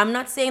clear. I'm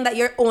not saying that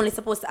you're only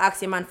supposed to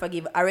ask your man for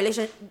give a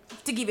relationship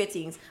to give you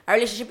things. A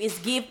relationship is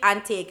give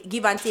and take.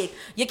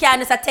 You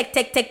can't just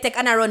take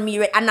and I run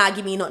me and not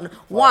give me nothing.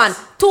 One,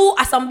 two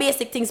are some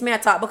basic things me I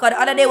talk because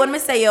the other day when me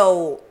say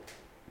yo,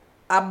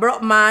 a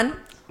broke man.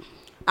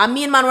 I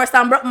mean, man, worse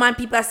than broke man,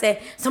 people say,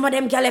 some of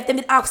them girl left them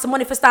did ask some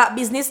money for start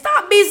business.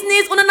 Start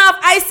business. Uno have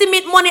icy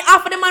meat money.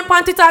 Half of the man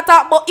pan Twitter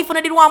talk, but if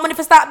you did want money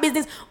for start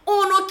business,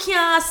 uno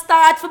can't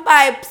start for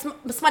buy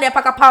somebody a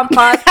pack of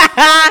Pampers.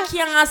 Uno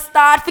can't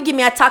start for give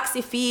me a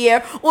taxi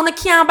fare. Uno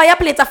can't buy a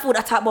plate of food.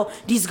 I talk about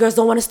these girls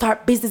don't want to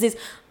start businesses.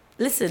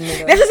 Listen,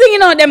 nigga. That's the thing, you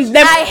know, them.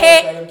 I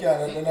hate.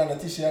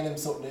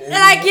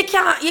 Like you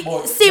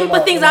can't. Simple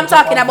things I'm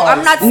talking about.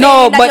 I'm not saying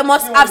that you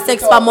must have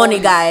sex for money,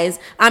 guys.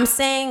 I'm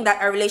saying that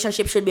a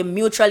relationship should be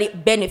mutually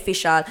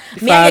beneficial.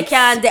 Me you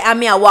can't. I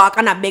me a walk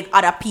and I beg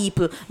other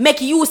people.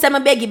 Make you say me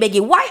beggy.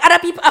 Why other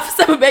people have to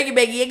say me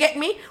beggy? You get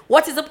me?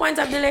 What is the point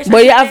of the relationship?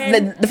 But you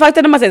have the fact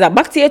that them say that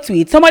back to your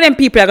tweet. Some of them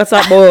people are gonna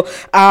talk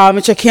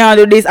about you can't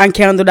do this and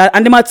can't do that,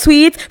 and them a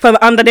tweet from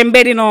under them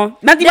bed, you know,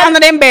 not even under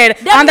them bed,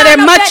 under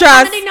them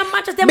mattress.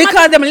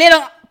 Because them lay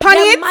down pan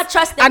it,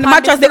 and the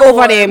mattress they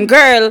over them.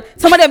 Girl,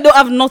 some of them don't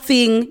have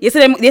nothing. You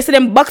see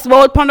them box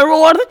about on the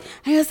road,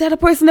 and you say the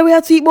person that we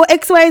have to eat about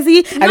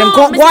XYZ, and them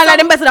go like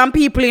them better than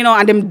people, you know,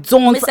 and them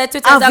don't have it.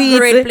 Twitter's a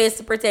great place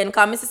to pretend,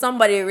 because I see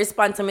somebody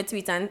respond to my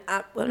tweet, and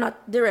well,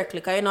 not directly,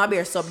 because you know I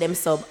bear sub them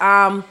sub.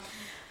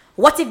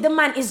 What if the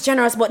man is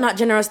generous but not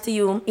generous to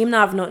you? Him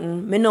not have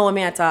nothing. Me know what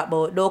me I talk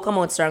about. Don't come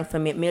out strong for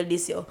me. Mail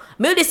this you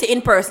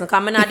in person,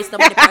 because me not this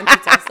nobody on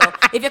Twitter. So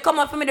if you come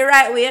out for me the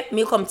right way,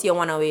 me come to you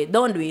one way.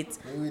 Don't do it.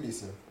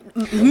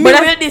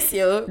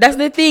 That's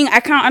the thing. I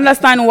can't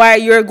understand why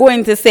you're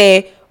going to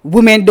say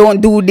women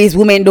don't do this,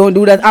 women don't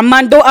do that. A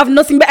man don't have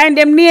nothing behind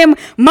them name.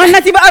 Man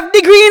not even have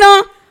degree, you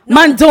know.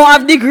 Man don't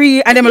have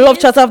degree, and them love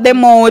chat off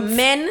them mouth.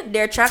 Men,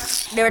 their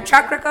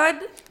track record,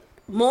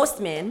 most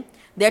men,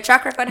 their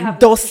track record have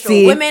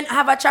dusty. Women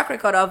have a track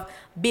record of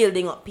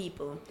building up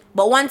people.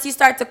 But once you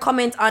start to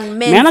comment on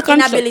men's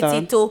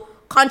inability to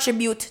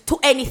contribute to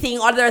anything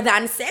other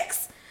than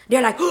sex,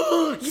 they're like,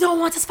 oh, you don't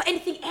want us for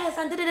anything else,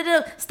 and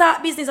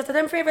start business. That's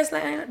them favorite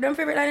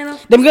line, you know.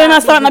 Them girls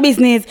not start a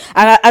business,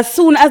 and as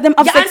soon as them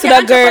have sex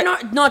with a girl,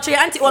 no, your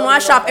auntie own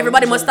one shop.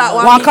 Everybody must start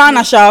one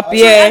corner shop,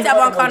 yeah.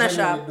 One corner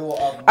shop.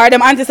 Or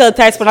them auntie sell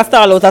ties for a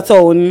stall out of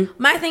town.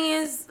 My thing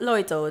is, low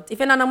it out. If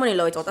you not have money,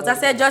 low it out. As I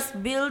said,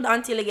 just build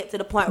until you get to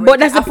the point where. But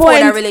that's the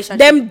point.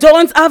 Them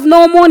don't have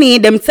no money.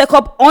 Them take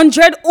up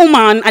 100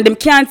 women, and them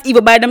can't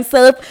even buy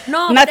themselves.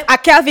 No, not a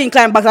Calvin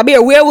Klein box. I be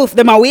a werewolf.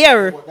 Them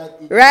aware,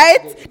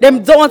 right?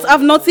 Them don't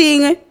have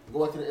nothing.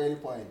 Go to the early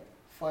point.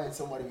 Find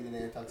somebody within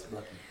a tax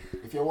bracket.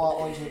 If you want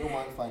 100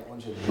 women, find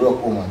 100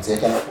 broke women. So you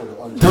can afford the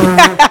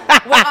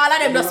 100. Well, all of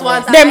them just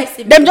want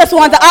them just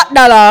want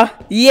 $8.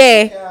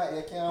 Yeah.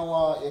 You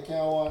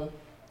can't want.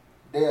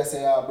 They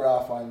say a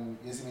braff and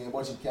you see me,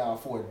 but you can't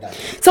afford that.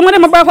 Some of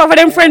them are braff for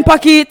them friend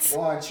pockets. You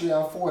want 3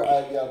 and 4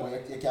 idea,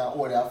 but you can't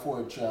order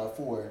afford 3 and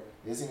 4.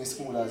 You see me,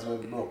 school as well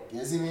broke.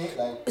 You see me,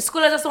 like school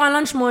just want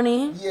lunch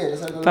money. Yeah,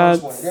 that's like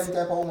lunch money. Them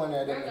type of woman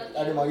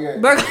them are here.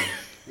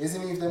 You see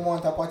me, if they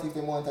want a party, if they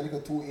want a little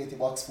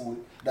 $280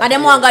 food. And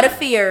them one got a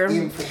fear.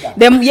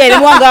 Them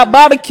one got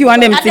barbecue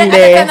and them thing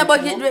there. That's the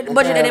kind of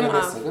budget that them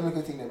have. Let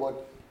me think there,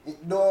 but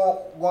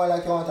don't go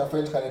like you want a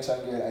French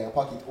connection girl and your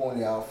pocket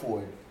only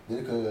afford the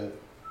little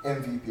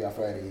MVP a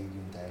Friday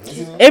evening time.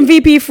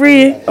 MVP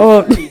free.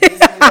 Oh.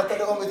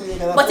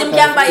 But him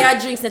can buy your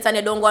drinks net and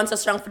you don't go on so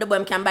strong for the boy,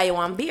 him can buy you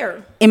one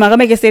beer. Him gonna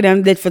make you stay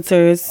them dead for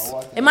thirst.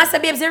 It must say,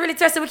 babes, you really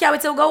thirsty, we can't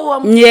wait till go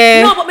home.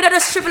 Yeah. No, but me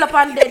just shrivel up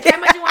and dead. Can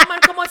you imagine one man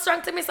come out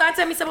strong to me so and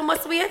tell me something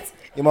must wait?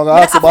 You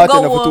might ask the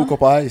bartender for 2 cups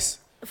of ice.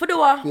 For the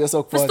what?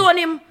 For stone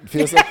him.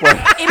 For fun.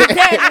 Him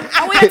dead.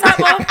 And we talk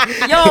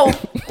about, yo,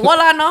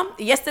 voila no.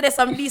 Yesterday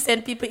some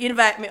decent people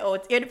invite me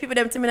out. Hear the people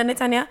them to me in the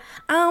net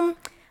and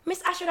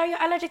Miss Ashford, are you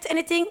allergic to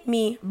anything?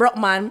 Me, broke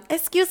man.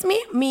 Excuse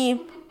me? Me,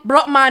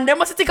 broke man. They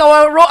must take a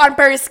row and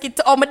Paris skit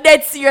to my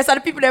dead serious and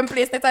the people them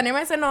place net and them.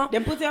 I say no.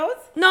 Them put you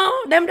out? No,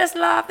 them just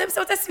laugh. Them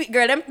say what a sweet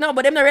girl. Them no,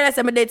 but them not realize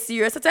I'm dead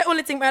serious. That's the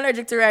only thing I'm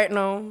allergic to right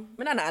now. I'm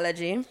not an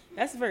allergy.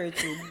 That's very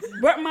true.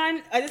 Broke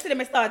man, I just see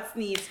them start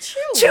sneeze.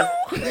 True.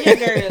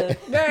 Yeah,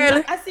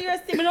 girl. I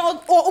serious thing.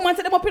 Woman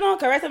set them up in on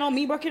right now.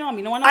 Me broken on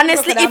me. No one.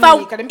 Honestly,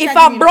 if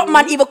a broke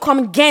man even come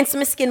against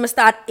my skin, me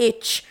start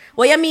itch.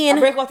 What you mean? I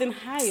break out in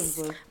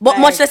hives. But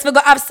much less we go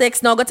have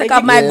sex now. Go take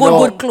off my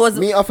good clothes.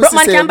 Me officer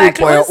say you good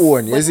for your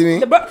own. You see me?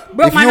 If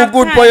you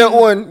good for your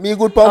own, me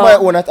good for my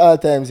own at all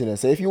times. You know.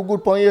 So if you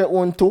good for your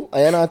own too,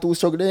 and you're not too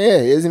struggling,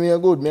 yeah, you see me, you're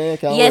good, man.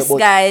 Yes,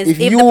 guys. If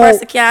the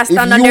person can't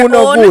stand on their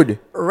own, good,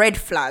 red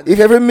flag. If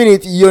every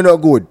minute you're not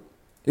good.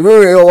 If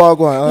you walk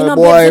on,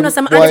 boy, you know,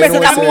 some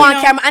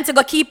auntie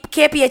go keep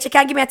KPH. You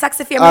can't give me a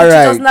taxi fare.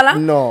 $2,000.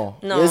 No.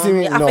 You see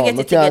me? I forget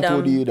it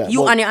together.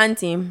 You and your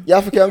auntie. You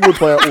have to get good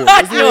for your own.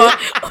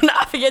 No,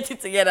 I forget it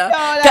together.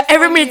 Because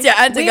every minute your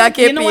auntie got KPH.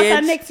 You know what's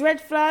the next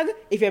red flag?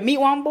 If you meet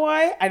one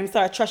boy and you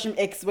start trashing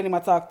ex when he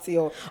talk to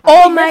you.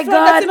 Oh my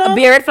God,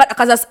 be a red flag.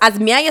 Because as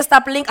me and you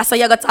stop link, I saw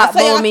you got talk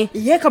about me.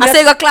 Yeah, I saw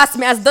you got class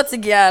me as dirty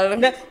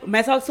girl.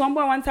 I talked to one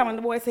boy one time and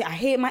the boy say, I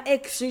hate my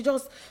ex. She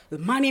just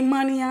money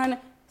and.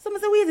 Someone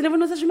say, wait, you never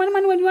know such money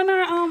when you are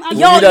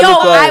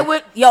I will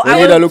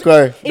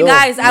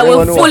guys, I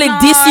will fully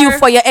diss you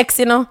for your ex,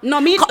 you know.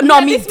 No, me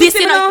diss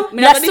you know.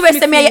 That's the way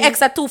say me your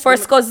ex are 2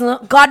 first cousin.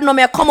 God know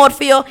me I come out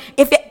for you.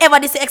 If you ever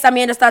diss your ex, I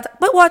may understand.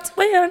 But what?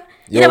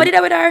 You never did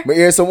that with her? But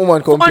here's some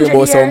woman complain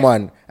about some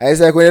man. And it's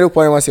like when you look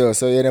for him myself,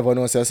 so you never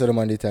know so the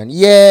man did.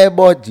 Yeah,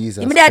 but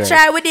Jesus. You may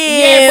try with him.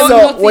 Yeah,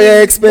 so what you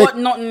expect? But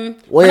nothing.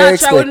 What you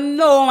expect? Try with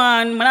no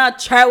man. I'm not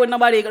try with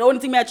nobody. The only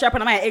thing I try for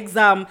my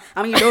exam.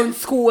 I mean, you're in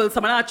school, so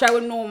I'm not try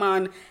with no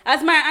man.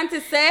 As my auntie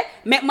say,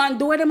 make man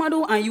do what them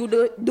do, and you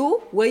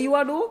do what you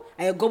are do,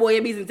 and you go about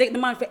your business. Take the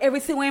man for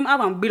everything you have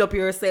and build up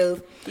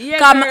yourself.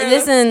 Yeah,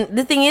 listen,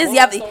 the thing is, you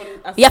have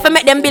to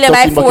make them build it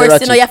by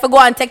force. You know, you have to go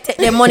and take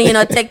their money. You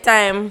know, take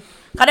time.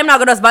 Because them not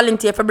going to just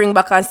volunteer for bring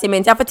back on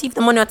cement. You have to take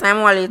the money out time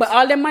wallet. But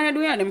all them money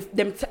doing,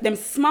 them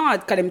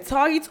smart. Because them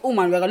target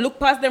woman. We're going to look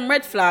past them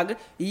red flag,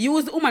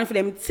 use the woman for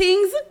them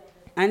things,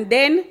 and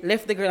then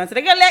left the girl and say,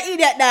 the girl like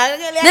idiot, dog. The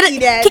girl like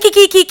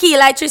idiot. Kiki,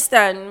 like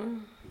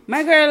Tristan.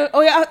 My girl,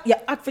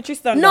 yeah, at for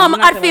Tristan. No, I'm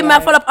at film. I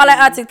follow up all the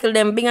article.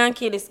 Them big and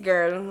kill this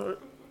girl.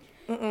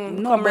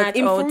 No, but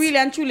him for really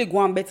and truly go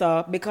on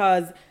better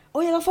because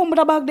you got fumble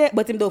the bag there,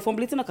 but him don't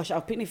fumble it in a cash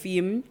out pitney for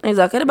him.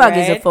 Exactly, the bag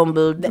is a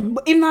fumbled.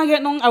 But him not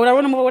get no. I would have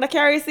run him over with a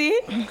carry, see.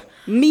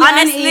 Me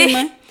Honestly, and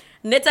him.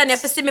 Nathan, you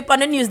have to see me on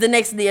the news the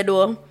next day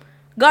though.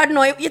 God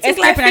no, you think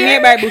like in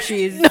nearby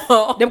bushes.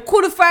 No, them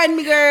couldn't find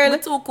me, girl. We're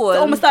too cold.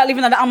 So I'm start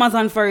living at the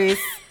Amazon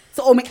forest.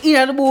 So I'm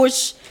in the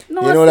bush.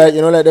 No,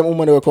 you know, like them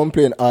women they were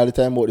complaining all the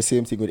time about the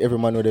same thing with every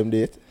man with them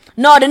date.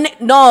 No,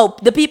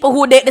 the people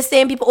who date the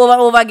same people over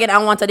and over again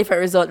and want a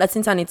different result. That's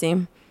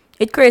insanity.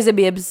 It's crazy,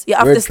 babes. You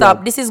have Red to stop.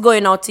 flag. This is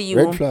going out to you.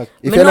 Red flag.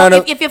 If you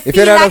if feel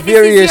you're not like a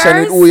variation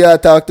with who you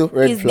talk to,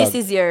 red flag. This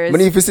is yours.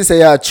 But if you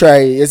say you try,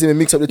 you see me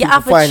mix up the two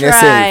to find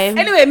yourself.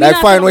 Anyway, like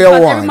find what you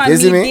want. You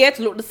see me? Date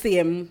look the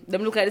same.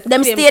 Them look like the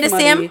them same. Stay the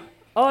same.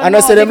 Oh, I know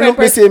say them look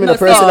the same in the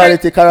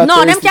personality, character.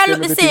 No, them can't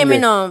look the same, you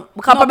know.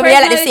 Because probably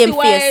like the same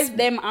face.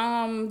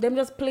 Them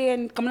just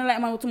playing, coming like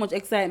man with too much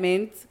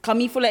excitement. Come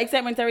me full of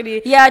excitement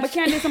already. Yeah. But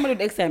can't do somebody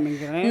with excitement,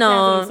 right?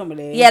 No.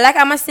 Yeah, like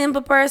I'm a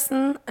simple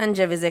person and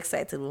Jeff is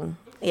excitable.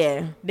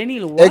 Yeah.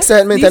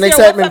 Excitement and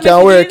excitement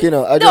can work, you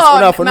know. I just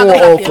want to know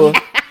how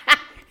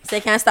so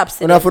you can't stop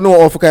sitting. You have to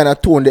know how to kind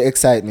of tone the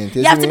excitement.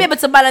 You have to be able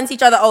to balance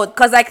each other out.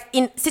 Because like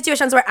in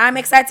situations where I'm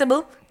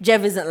excitable,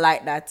 Jeff isn't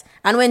like that.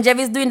 And when Jeff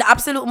is doing the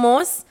absolute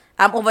most,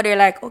 I'm over there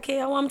like, okay,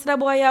 I want to that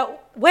boy.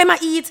 Where am I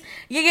eat?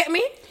 You get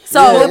me?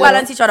 So we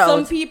balance each other out.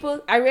 Some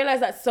people, I realize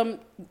that some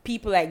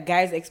people like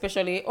guys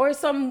especially, or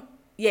some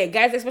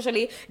guys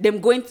especially, them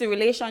go into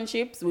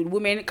relationships with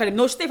women because they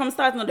know stay from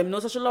starting, them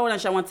know such a loud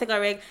and she want to take a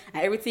reg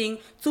and everything.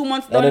 2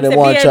 months down, and then they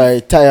want to try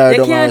tire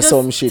them or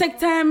some shit. Take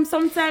time,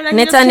 sometimes.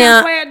 Like,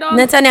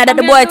 Netanya, that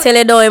the boy tell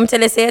you though, him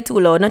tell you say it too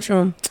loud, not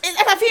true.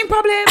 It's a film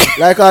problem.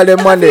 Like all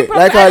them Monday,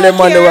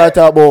 we are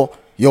talk about,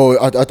 yo,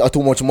 I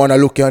too much man, I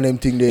look at them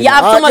thing there. You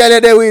have too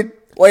much.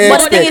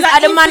 But the thing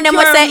is, the man them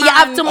must say you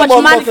have too much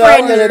man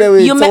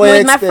friend. You met me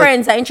with my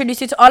friends. I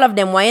introduced you to all of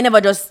them. Why you never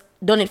just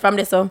done it from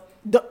there? So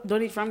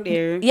done it from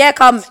there. Yeah,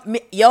 come,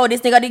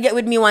 this nigga did get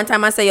with me one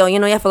time and say, yo, you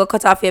know you have to go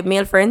cut off your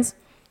male friends.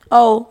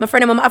 Oh, my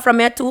friend and mama are from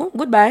here too.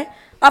 Goodbye.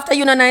 After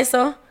you not nice,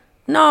 so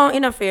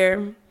no,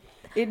 fair.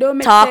 It don't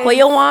make Talk sense. what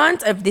you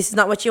want. If this is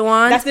not what you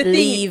want, that's the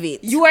leave thing.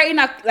 it. You are in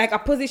a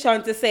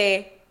position to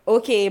say,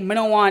 okay, I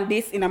don't want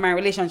this in my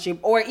relationship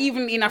or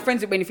even in a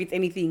friends with benefits,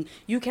 anything.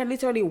 You can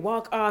literally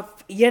walk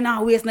off. You're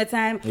not wasting the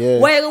time. Yeah.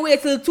 Why you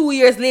wait till 2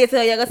 years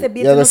later? You're going to say, baby,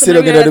 you're going to sit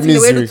again at the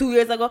misery. 2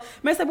 years ago.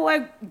 I say,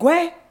 boy,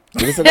 go.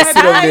 You just sit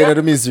down there at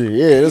the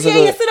misery. Yeah, you sit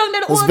down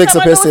there just vex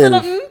up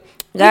yourself.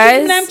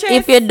 Guys,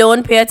 if you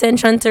don't pay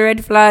attention to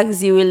red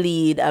flags, you will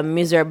lead a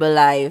miserable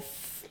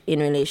life in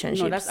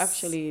relationships. No, that's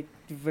actually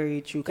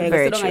very true.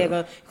 Very true.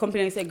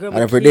 And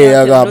every day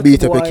I got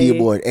beat up a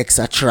keyboard,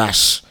 extra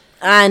trash.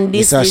 And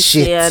this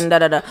shit. And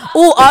da.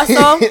 Oh,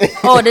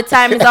 also, the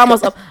time is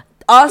almost up.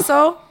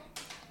 Also,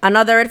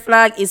 another red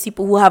flag is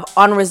people who have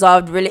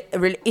unresolved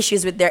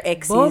issues with their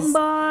exes.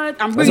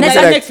 I'm bringing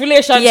that next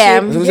relationship. Yeah.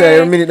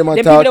 The minute them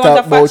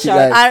talk about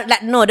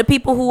it no, the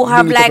people who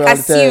have like a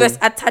serious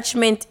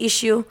attachment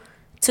issue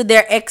to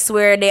their ex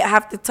where they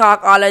have to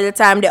talk all of the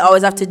time. They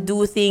always have to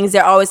do things.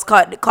 They're always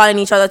calling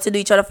each other to do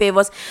each other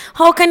favors.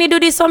 How can you do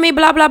this for me?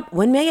 Blah, blah.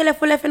 When me and you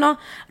left, you know?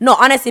 No,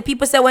 honestly,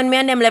 people say when me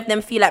and them left,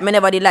 them feel like me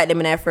never did like them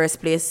in the first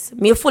place.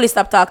 Me fully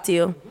stop talk to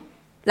you.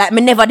 Like,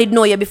 me never did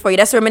know you before you.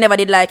 That's where me never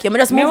did like you. Me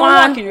just move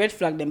on. Me red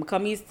flag them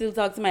because me still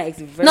talk to my ex.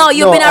 No,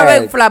 you've been a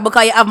red flag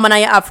because you have man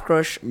and you have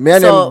crush. Me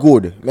and them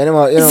good. Me and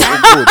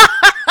them, good.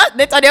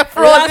 That's how they're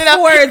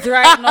frozen. Words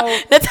right now.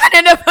 That's how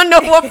they never know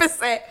what to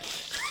say.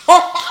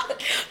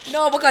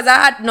 No, because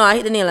I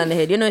hit the nail on the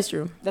head. You know it's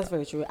true. That's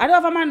very true. I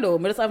don't have a man though.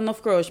 I just have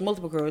enough crush,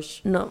 multiple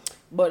crush. No.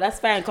 But that's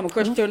fine. Come,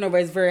 crush turnover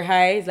is very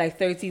high. It's like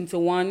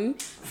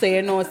 13-1. So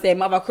you know, say I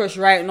have a crush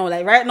right now.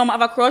 Like right now, I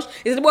have a crush.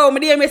 Is the boy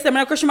with me there? I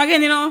have crush him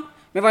again. You know.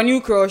 I have a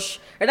new crush.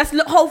 And that's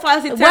how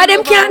fast it. Why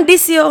them can't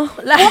diss you?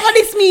 Like, what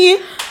diss me?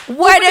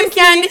 Why them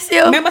can't diss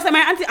you? Remember, say my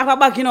auntie have a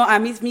bag. You know, I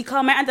miss me.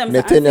 Call my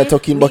auntie. You're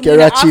talking about your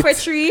ratchet. Half a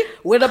tree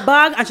with a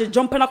bag, and she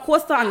jump on a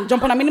coaster and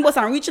jump on a minibus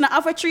and reach in a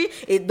half a tree.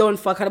 It don't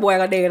fuck the boy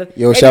got there.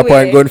 Yo, sharp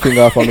point gun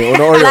finger for me.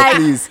 Like,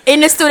 please.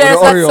 In the studio,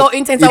 that's so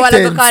intense. I want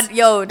to look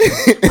yo.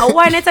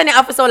 Why not any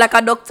officer like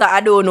a doctor? I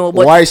don't know.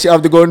 But why she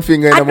have the gun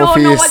finger in her face? I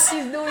don't know what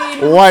she's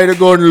doing. Why the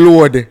gun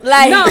load?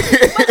 Like, no,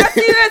 but I'm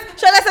serious.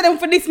 Shall I say them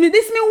for this me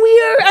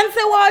weird and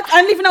say what?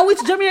 And live in a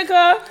which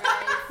Jamaica?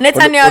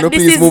 Netanya,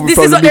 this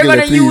is what they're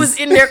gonna use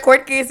in their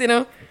court case, you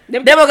know.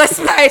 They're gonna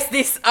splice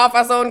this off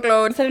a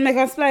SoundCloud. So they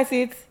can splice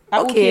it.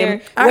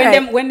 Okay.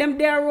 When them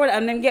there road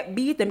and them get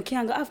beat, them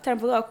can't go have time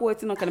for go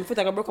court, you know, cause them foot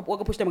like broke up,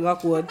 walk push them go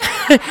court.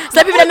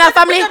 So people them not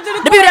family?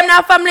 The people them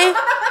not family?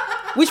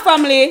 Which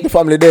family? The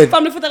family dead.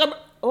 Family foot like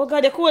oh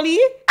God, they call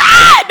you?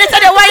 They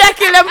said why you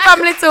kill them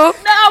family too? No,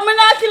 I'm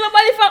not kill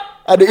nobody from.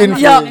 The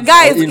influence. Yo,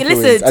 guys,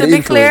 listen, to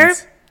be clear,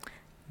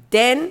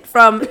 then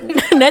from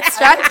next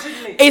chat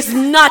is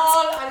not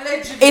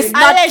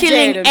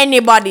killing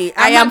anybody.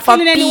 I am not for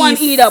killing anyone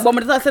peace. either. But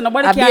I'm just saying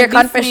nobody A can beer diss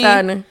me.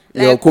 confession.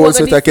 Yo, Like, cool, Koga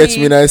so to diss catch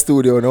me in the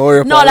studio. No,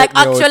 worry No, about like it,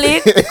 me out.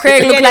 actually,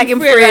 Craig look like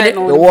him afraid. The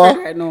what?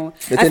 Right now.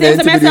 They I think said they're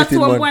to myself to intimidated,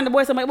 one man. point, the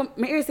boy said,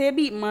 "My ear say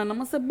beat, man." I'm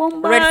gonna say,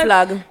 "Bomba." Red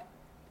flag.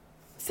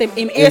 Say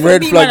him ear Him say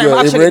red beat, flag man. you, I'm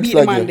him actually red beat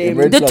flag the man. you, him Them.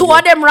 red The flag two you.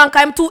 of them rank.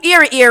 I'm too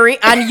eerie,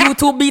 and you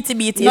too beaty.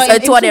 No, So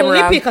two of them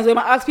lippy, rank. because when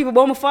I ask people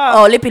about my father.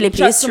 Oh, lippy.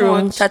 Chat It's too true.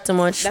 much. Chat too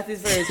much. That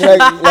is very true.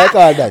 Like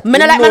all that. Me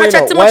not like You know, man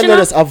chat too why much, you not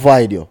know? just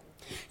avoid you?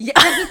 Yeah,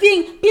 that's the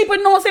thing. People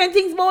know certain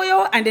things about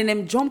you, and then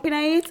them jumping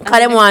at it. Cause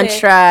them want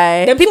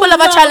try. them People two love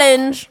a know-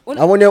 challenge.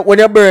 And when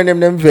you burn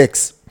them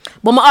vex.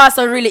 But I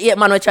also really hate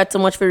man who chat too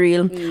much for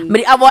real.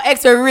 But I have one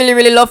ex we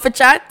really love for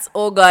chat.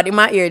 Oh God, you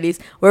might hear this.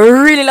 We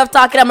really love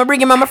talking. I'm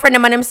bring him and my friend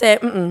and them say,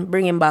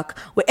 bring him back.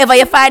 Wherever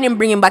you find him,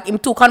 bring him back. Him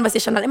too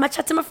conversational. Him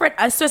chat to my friend.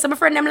 I swear to my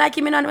friend them like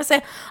him and I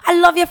say, I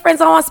love your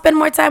friends. I want to spend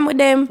more time with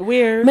them.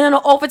 Weird. Me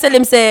no open tell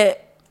him say,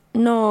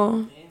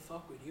 no.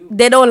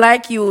 They don't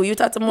like you. You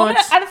talk too much.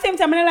 But at the same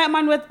time, I like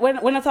man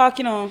when I talk,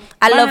 you know.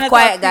 I man love when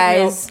quiet talk, you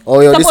know. guys. Oh,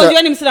 yo, this Suppose a- you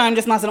and him sit down, I'm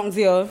just not saying to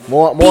you.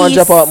 More Peace.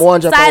 a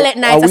Silent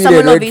night, that's weeded how I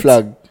love red it.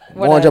 flag.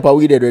 More drop a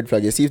weeded red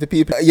flag. You see if the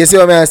people. You see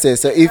what I say.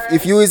 So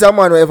if you is a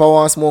man who ever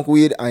want to smoke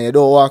weed and you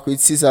don't walk with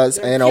scissors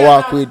and you don't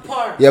walk with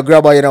your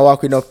grabber, you don't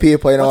walk with no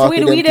paper, you don't But walk we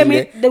with the weed them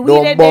them, thing the there. weed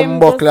Don't them bum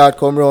buckler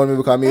come round me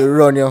because me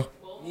run you.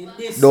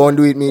 Don't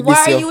do it me Why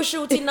this are year. you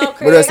shooting now, But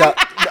Craig? that's a-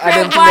 Craig,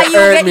 them thing why they you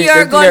hurt get me. your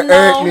Them thing gun they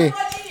hurt now? me.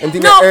 Them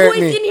thing No, they who hurt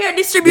is me. in here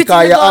distributing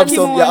Because the you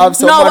gun? have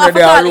some No, man I on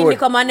their forgot in road. the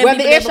command Well, and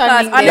the people Asian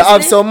because in there. You have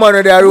honestly, some man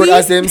on their road we-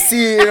 as them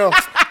see, you know.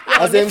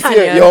 As them see,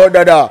 Italian. yo,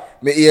 dada.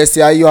 Me here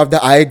say you have the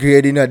high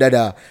grade in your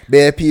dada. Be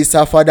a piece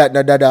of for that,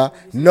 no, dada.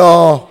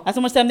 No. That's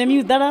how much time them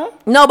use that.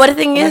 No, but the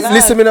thing is,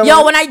 Listen me now, yo,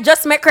 man. when I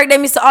just met Craig, they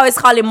used to always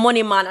call him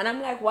Money Man, and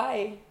I'm like,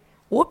 why?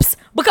 Whoops,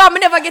 because me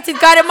never get it.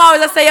 Cause them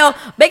always I say, yo,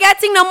 big I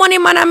think no Money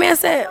Man, and me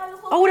say,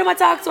 oh, would I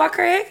talk to a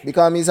Craig?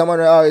 Because me someone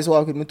who always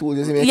walk with my tools.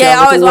 You see me? You Yeah, can't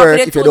I go always to walk work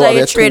with if the you tools don't that have you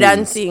your trade and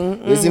tools.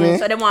 thing. You see me?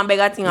 So they want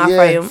bigger thing off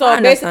Yeah. you. So I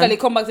understand. basically,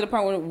 come back to the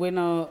point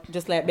when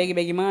just like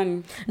beggy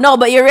man. No,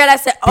 but you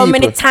realize that how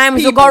many People.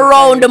 times you People, go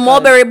round the sorry.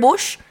 mulberry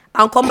bush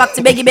and come back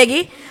to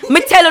beggy.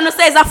 Me tell you, no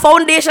say it's a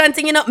foundation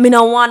thing, you know. Me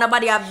no want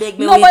nobody to beg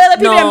me No, with. but other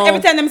people, No.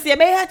 every time them say,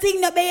 "Bear thing,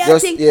 no bear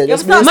Just- thing." yeah, You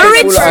just start be My saying,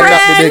 rich respectful and not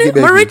the beggy,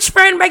 friend, my beggy. rich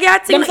friend, beg you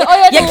thing. Them say, "Oh,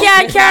 yeah, You no,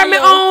 can't them carry me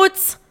say,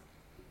 out.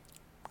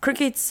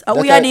 Crickets, we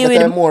are That dealing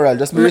is with. moral.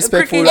 Just be M-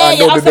 respectful cricket. Yeah, and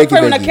you don't have be some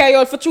friend when I beggy. carry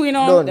out for you, you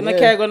know. Done, Them yeah. I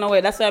carry going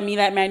away. That's why I mean,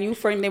 like, my new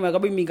friend, them, I gonna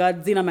bring me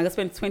God dinner. I'm gonna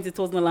spend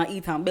 20,000 on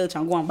eat and belch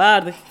and go and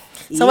bad.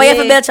 So why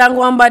you for belch and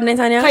go on bad,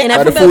 Netanya? Kind In of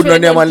And a- the belch food with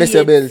none them them unless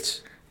you kids.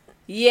 belch.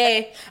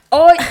 Yeah.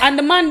 Oh, and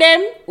the man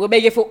them will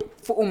beg you for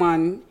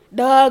woman.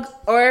 Dog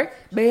or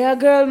be a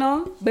girl,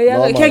 no? Be a No,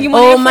 girl. You man. can't give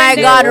money Oh to your my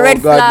friend God, them. Oh,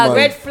 red God, flag. man.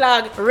 Red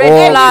flag. Red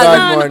Oh, flag.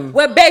 God, man.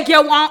 We beg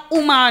you one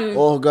woman.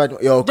 Oh God,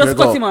 yo, Just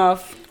cut him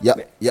off.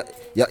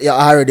 Yeah,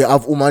 I already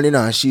have woman in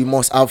her. She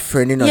must have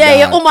friend in her. Yeah, dog.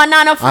 your woman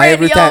not a And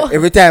friend, yo.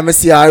 every time I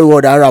see her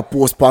road or a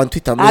post on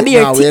Twitter, I be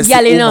your now thick we see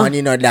gal, you know. woman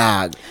in her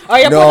dog. Or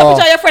you put a No.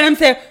 picture of your friend and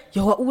say,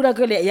 yo, who that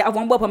girl there? You have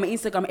one boy on my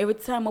Instagram. Every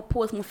time I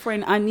post my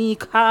friend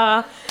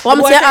Anika. What the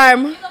me boy say say-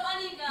 arm?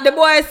 The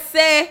boy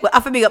say, Well, I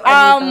have to big up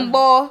Anika.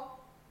 boy.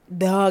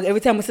 Dog, every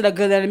time I see that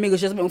girl there, the nigga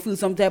just make me feel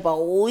some type of,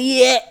 oh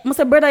yeah. I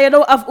say, brother, you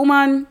don't have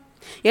woman.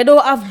 You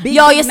don't have big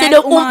Yo, big, you see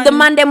nice the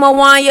man them who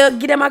want you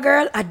give them a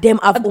girl, a them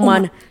have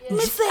woman. Me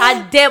say-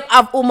 A them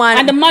have woman.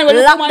 And the man with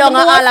the lock woman, down the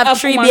and both all have have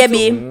three woman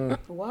baby. too.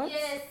 What?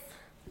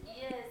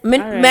 Me,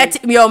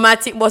 Alright. me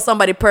think about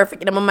somebody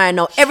perfect in my mind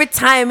now. Every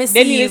time I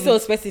Then see you him, so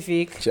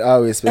specific. She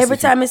always specific. every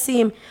time I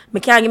see him,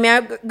 me can't give me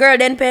a girl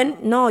then pen.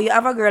 No, you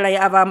have a girl and you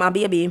have a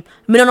baby.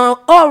 Me don't know.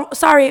 Oh,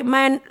 sorry,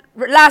 man.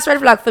 Last red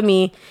flag for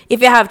me.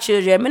 If you have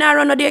children, me not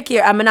run no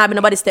daycare. And me not be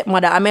nobody's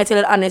stepmother. I may tell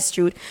you the honest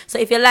truth. So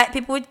if you like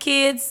people with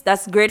kids,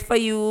 that's great for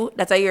you.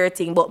 That's a your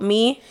thing. But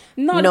me,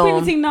 No, the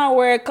people think not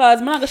work cause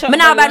I'm not gonna shop Me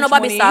not buy no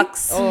lunch baby money.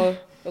 socks. Oh,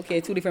 okay,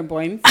 2 different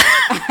points.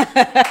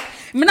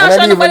 I'm And not then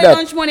showing even nobody that-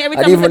 lunch money every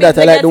and time. even that,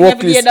 I like the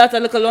work list. That's a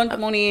little lunch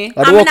money. And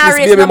the I'm work not this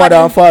raising baby mother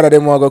nobody. and father,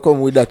 them want to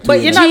come with that too.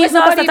 But you know- Jesus,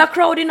 nobody- that's a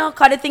crowd, you know.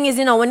 Cause the thing is,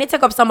 you know, when you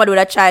take up somebody with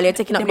a child, you're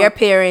taking up their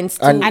parents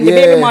too. And And the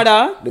baby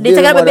mother. They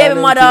take up the baby and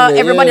them mother, thing there,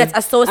 everybody yeah. that's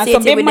And some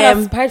associated baby with mothers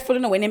them. spiteful,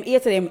 you know, when them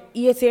eat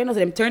you know, so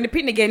them turn the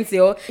pin against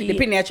you. The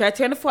pin they try to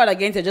turn the father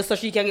against you just so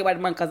she can get by the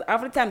man. Cause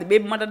every time the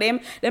baby mother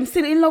them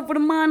still in love with the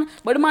man,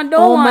 but the man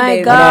don't Oh want my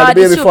them. God. And all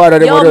the it's baby true. father,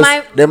 them Yo, are just,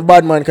 my- them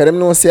bad man, cause them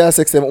know say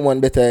sex them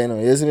woman better, you know.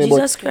 You see me? But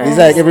Jesus Christ. it's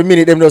like every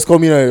minute them just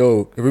come in,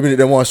 yo. Every minute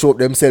them want to show up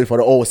themselves for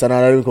the house and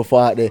all that little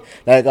fart there.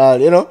 Like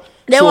you know.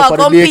 They show want for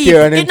the compete.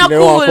 daycare and It's everything. not They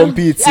want to cool.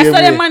 compete. That's same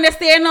why them way. man they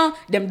stay, you know.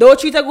 Them don't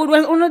treat a good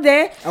one under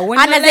there. And when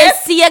And they as they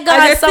left, see a girl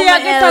as they see somewhere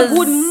get else. a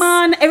good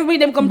man, everybody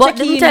them come But check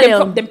let me in. tell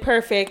Them, you. them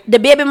perfect. The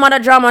baby mother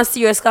drama is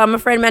serious. Cause my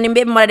friend man and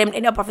baby mother them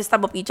end up have to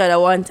stab up each other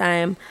one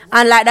time,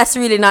 and like that's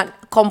really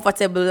not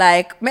comfortable.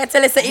 Like me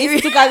tell you, say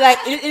It took a, like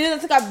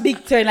it took a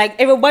big turn. Like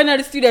everybody in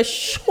the studio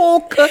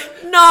shook.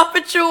 no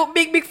for true,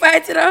 big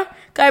fight, you know.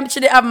 Cause I'm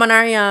sure they have man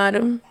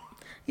around.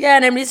 Yeah,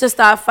 and them used to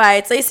start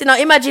fight. So you see now,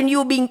 imagine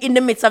you being in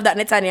the midst of that,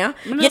 Netanya.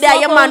 You're there,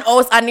 your man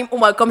house, and him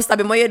woman come stab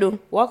him. What you do?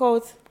 Walk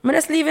out. I'm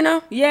just leaving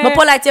now. Yeah. I'm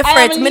polite your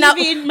friends.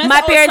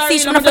 My parents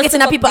teach me not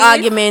forgetting a people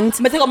argument.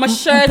 I take out my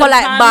shirt.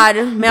 Polite bad.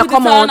 I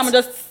come out. I'm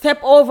just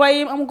step over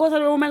him. I'm going to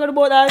the room. I got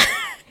about that.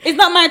 It's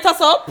not my toss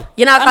up.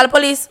 You not call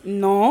police?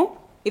 No.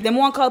 If them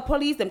want call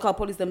police, them call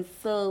police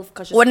themselves.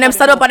 When them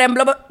stand up and them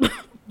blow up.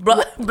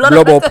 Blow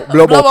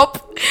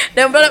up.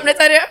 Them blow up,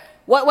 Netanya.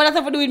 What does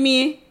that have to do with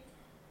me?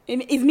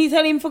 Is me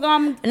telling him for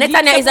come?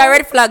 Netanya is a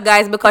red flag,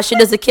 guys, because she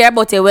doesn't care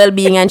about your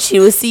well-being and she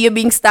will see you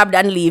being stabbed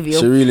and leave you.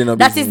 She really not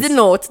That business. is the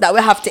note that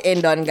we have to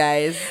end on,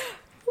 guys.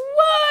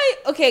 Why?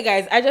 Okay,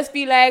 guys, I just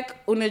feel like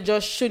you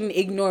just shouldn't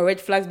ignore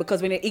red flags,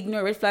 because when you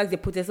ignore red flags, you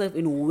put yourself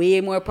in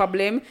way more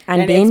problem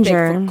and than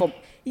danger.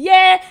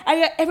 Yeah,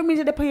 I every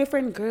minute they put your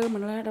friend, girl,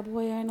 man, like that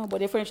boy, I know, but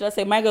your friend should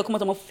say, my girl, come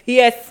out of my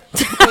face.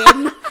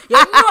 you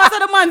know how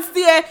the man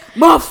say,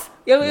 muff.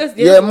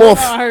 Muff.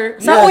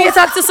 So who you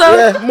talk to,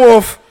 sir? Yeah,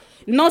 muff.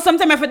 No,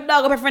 sometimes if a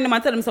dog up a friend them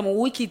and tell them some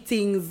wicked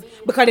things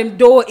because them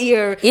don't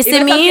hear. You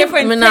see me?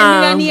 I'm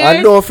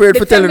not afraid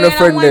for telling a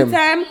friend them.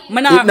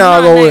 I'm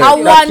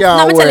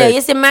telling you,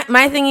 you see,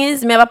 my thing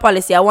is, me have a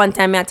policy. At one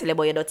time, I tell you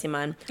about your dirty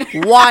man.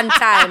 One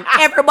time.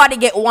 Everybody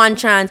get one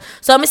chance.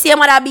 So, me see your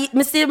mother beat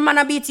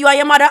you and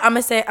your mother, and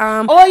me say,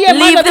 oh yeah,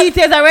 mother beat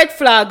is a red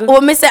flag. Oh,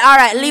 me say,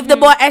 alright, leave the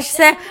boy. And she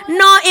say,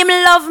 no, him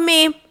love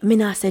me. Me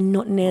not say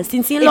nothing else.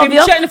 Since he love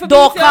you,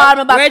 don't call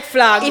me back. Red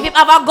flag. If you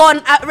have a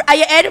gun at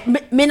your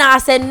head, me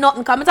not say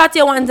nothing. Come talk to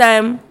you one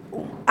time,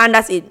 and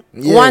that's it.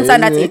 Yeah, Once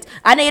and that's it.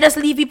 And then you just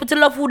leave people to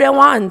love who they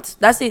want.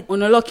 That's it. When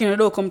you're lucky, you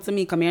don't come to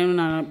me. Come here, I'm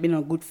not being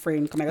a good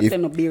friend. Come here,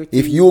 send no beer.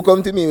 If you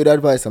come to me with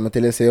advice, I'm gonna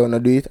tell you say you wanna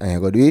do it, and you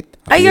gotta do it.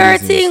 Are you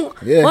thing?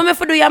 Yeah. What me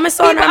for do? You have my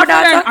son or my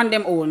daughter on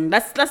them own.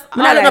 That's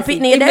all I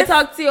see. If they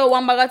talk to you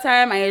one bag of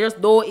time and you just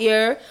don't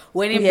hear,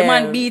 when if the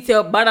man beat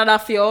you, bad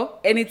off you,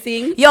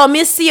 anything. Yo,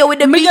 me see you with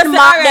the big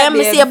mark them,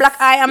 me see your black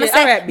eye, and me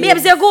say,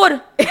 babes, you're good.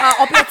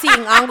 Up your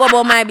thing and go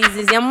about my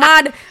business. You're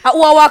mad.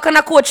 Who are walking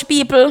to coach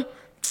people?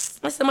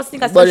 I must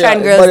think of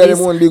sunshine girls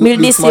this. Me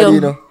this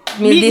you.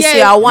 Me this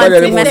you. I want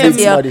to message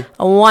you.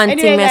 I want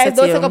to message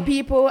you. Don't take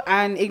people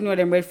and ignore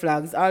them red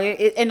flags. Or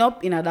it end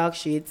up in a dark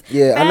shit.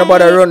 Yeah, and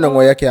nobody run down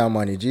where you can't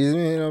manage.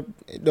 You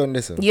done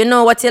this. You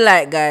know what you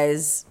like,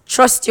 guys.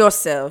 Trust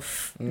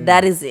yourself.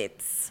 That is it.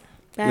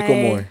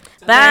 Bye.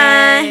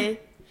 Bye.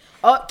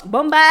 Oh,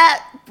 Bomba.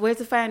 Where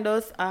to find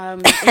us?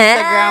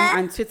 Instagram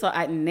and Twitter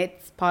at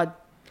Netchat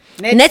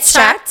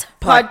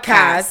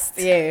Podcast.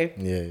 Yeah.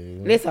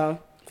 Yeah. Later.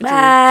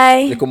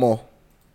 Bye. Come on.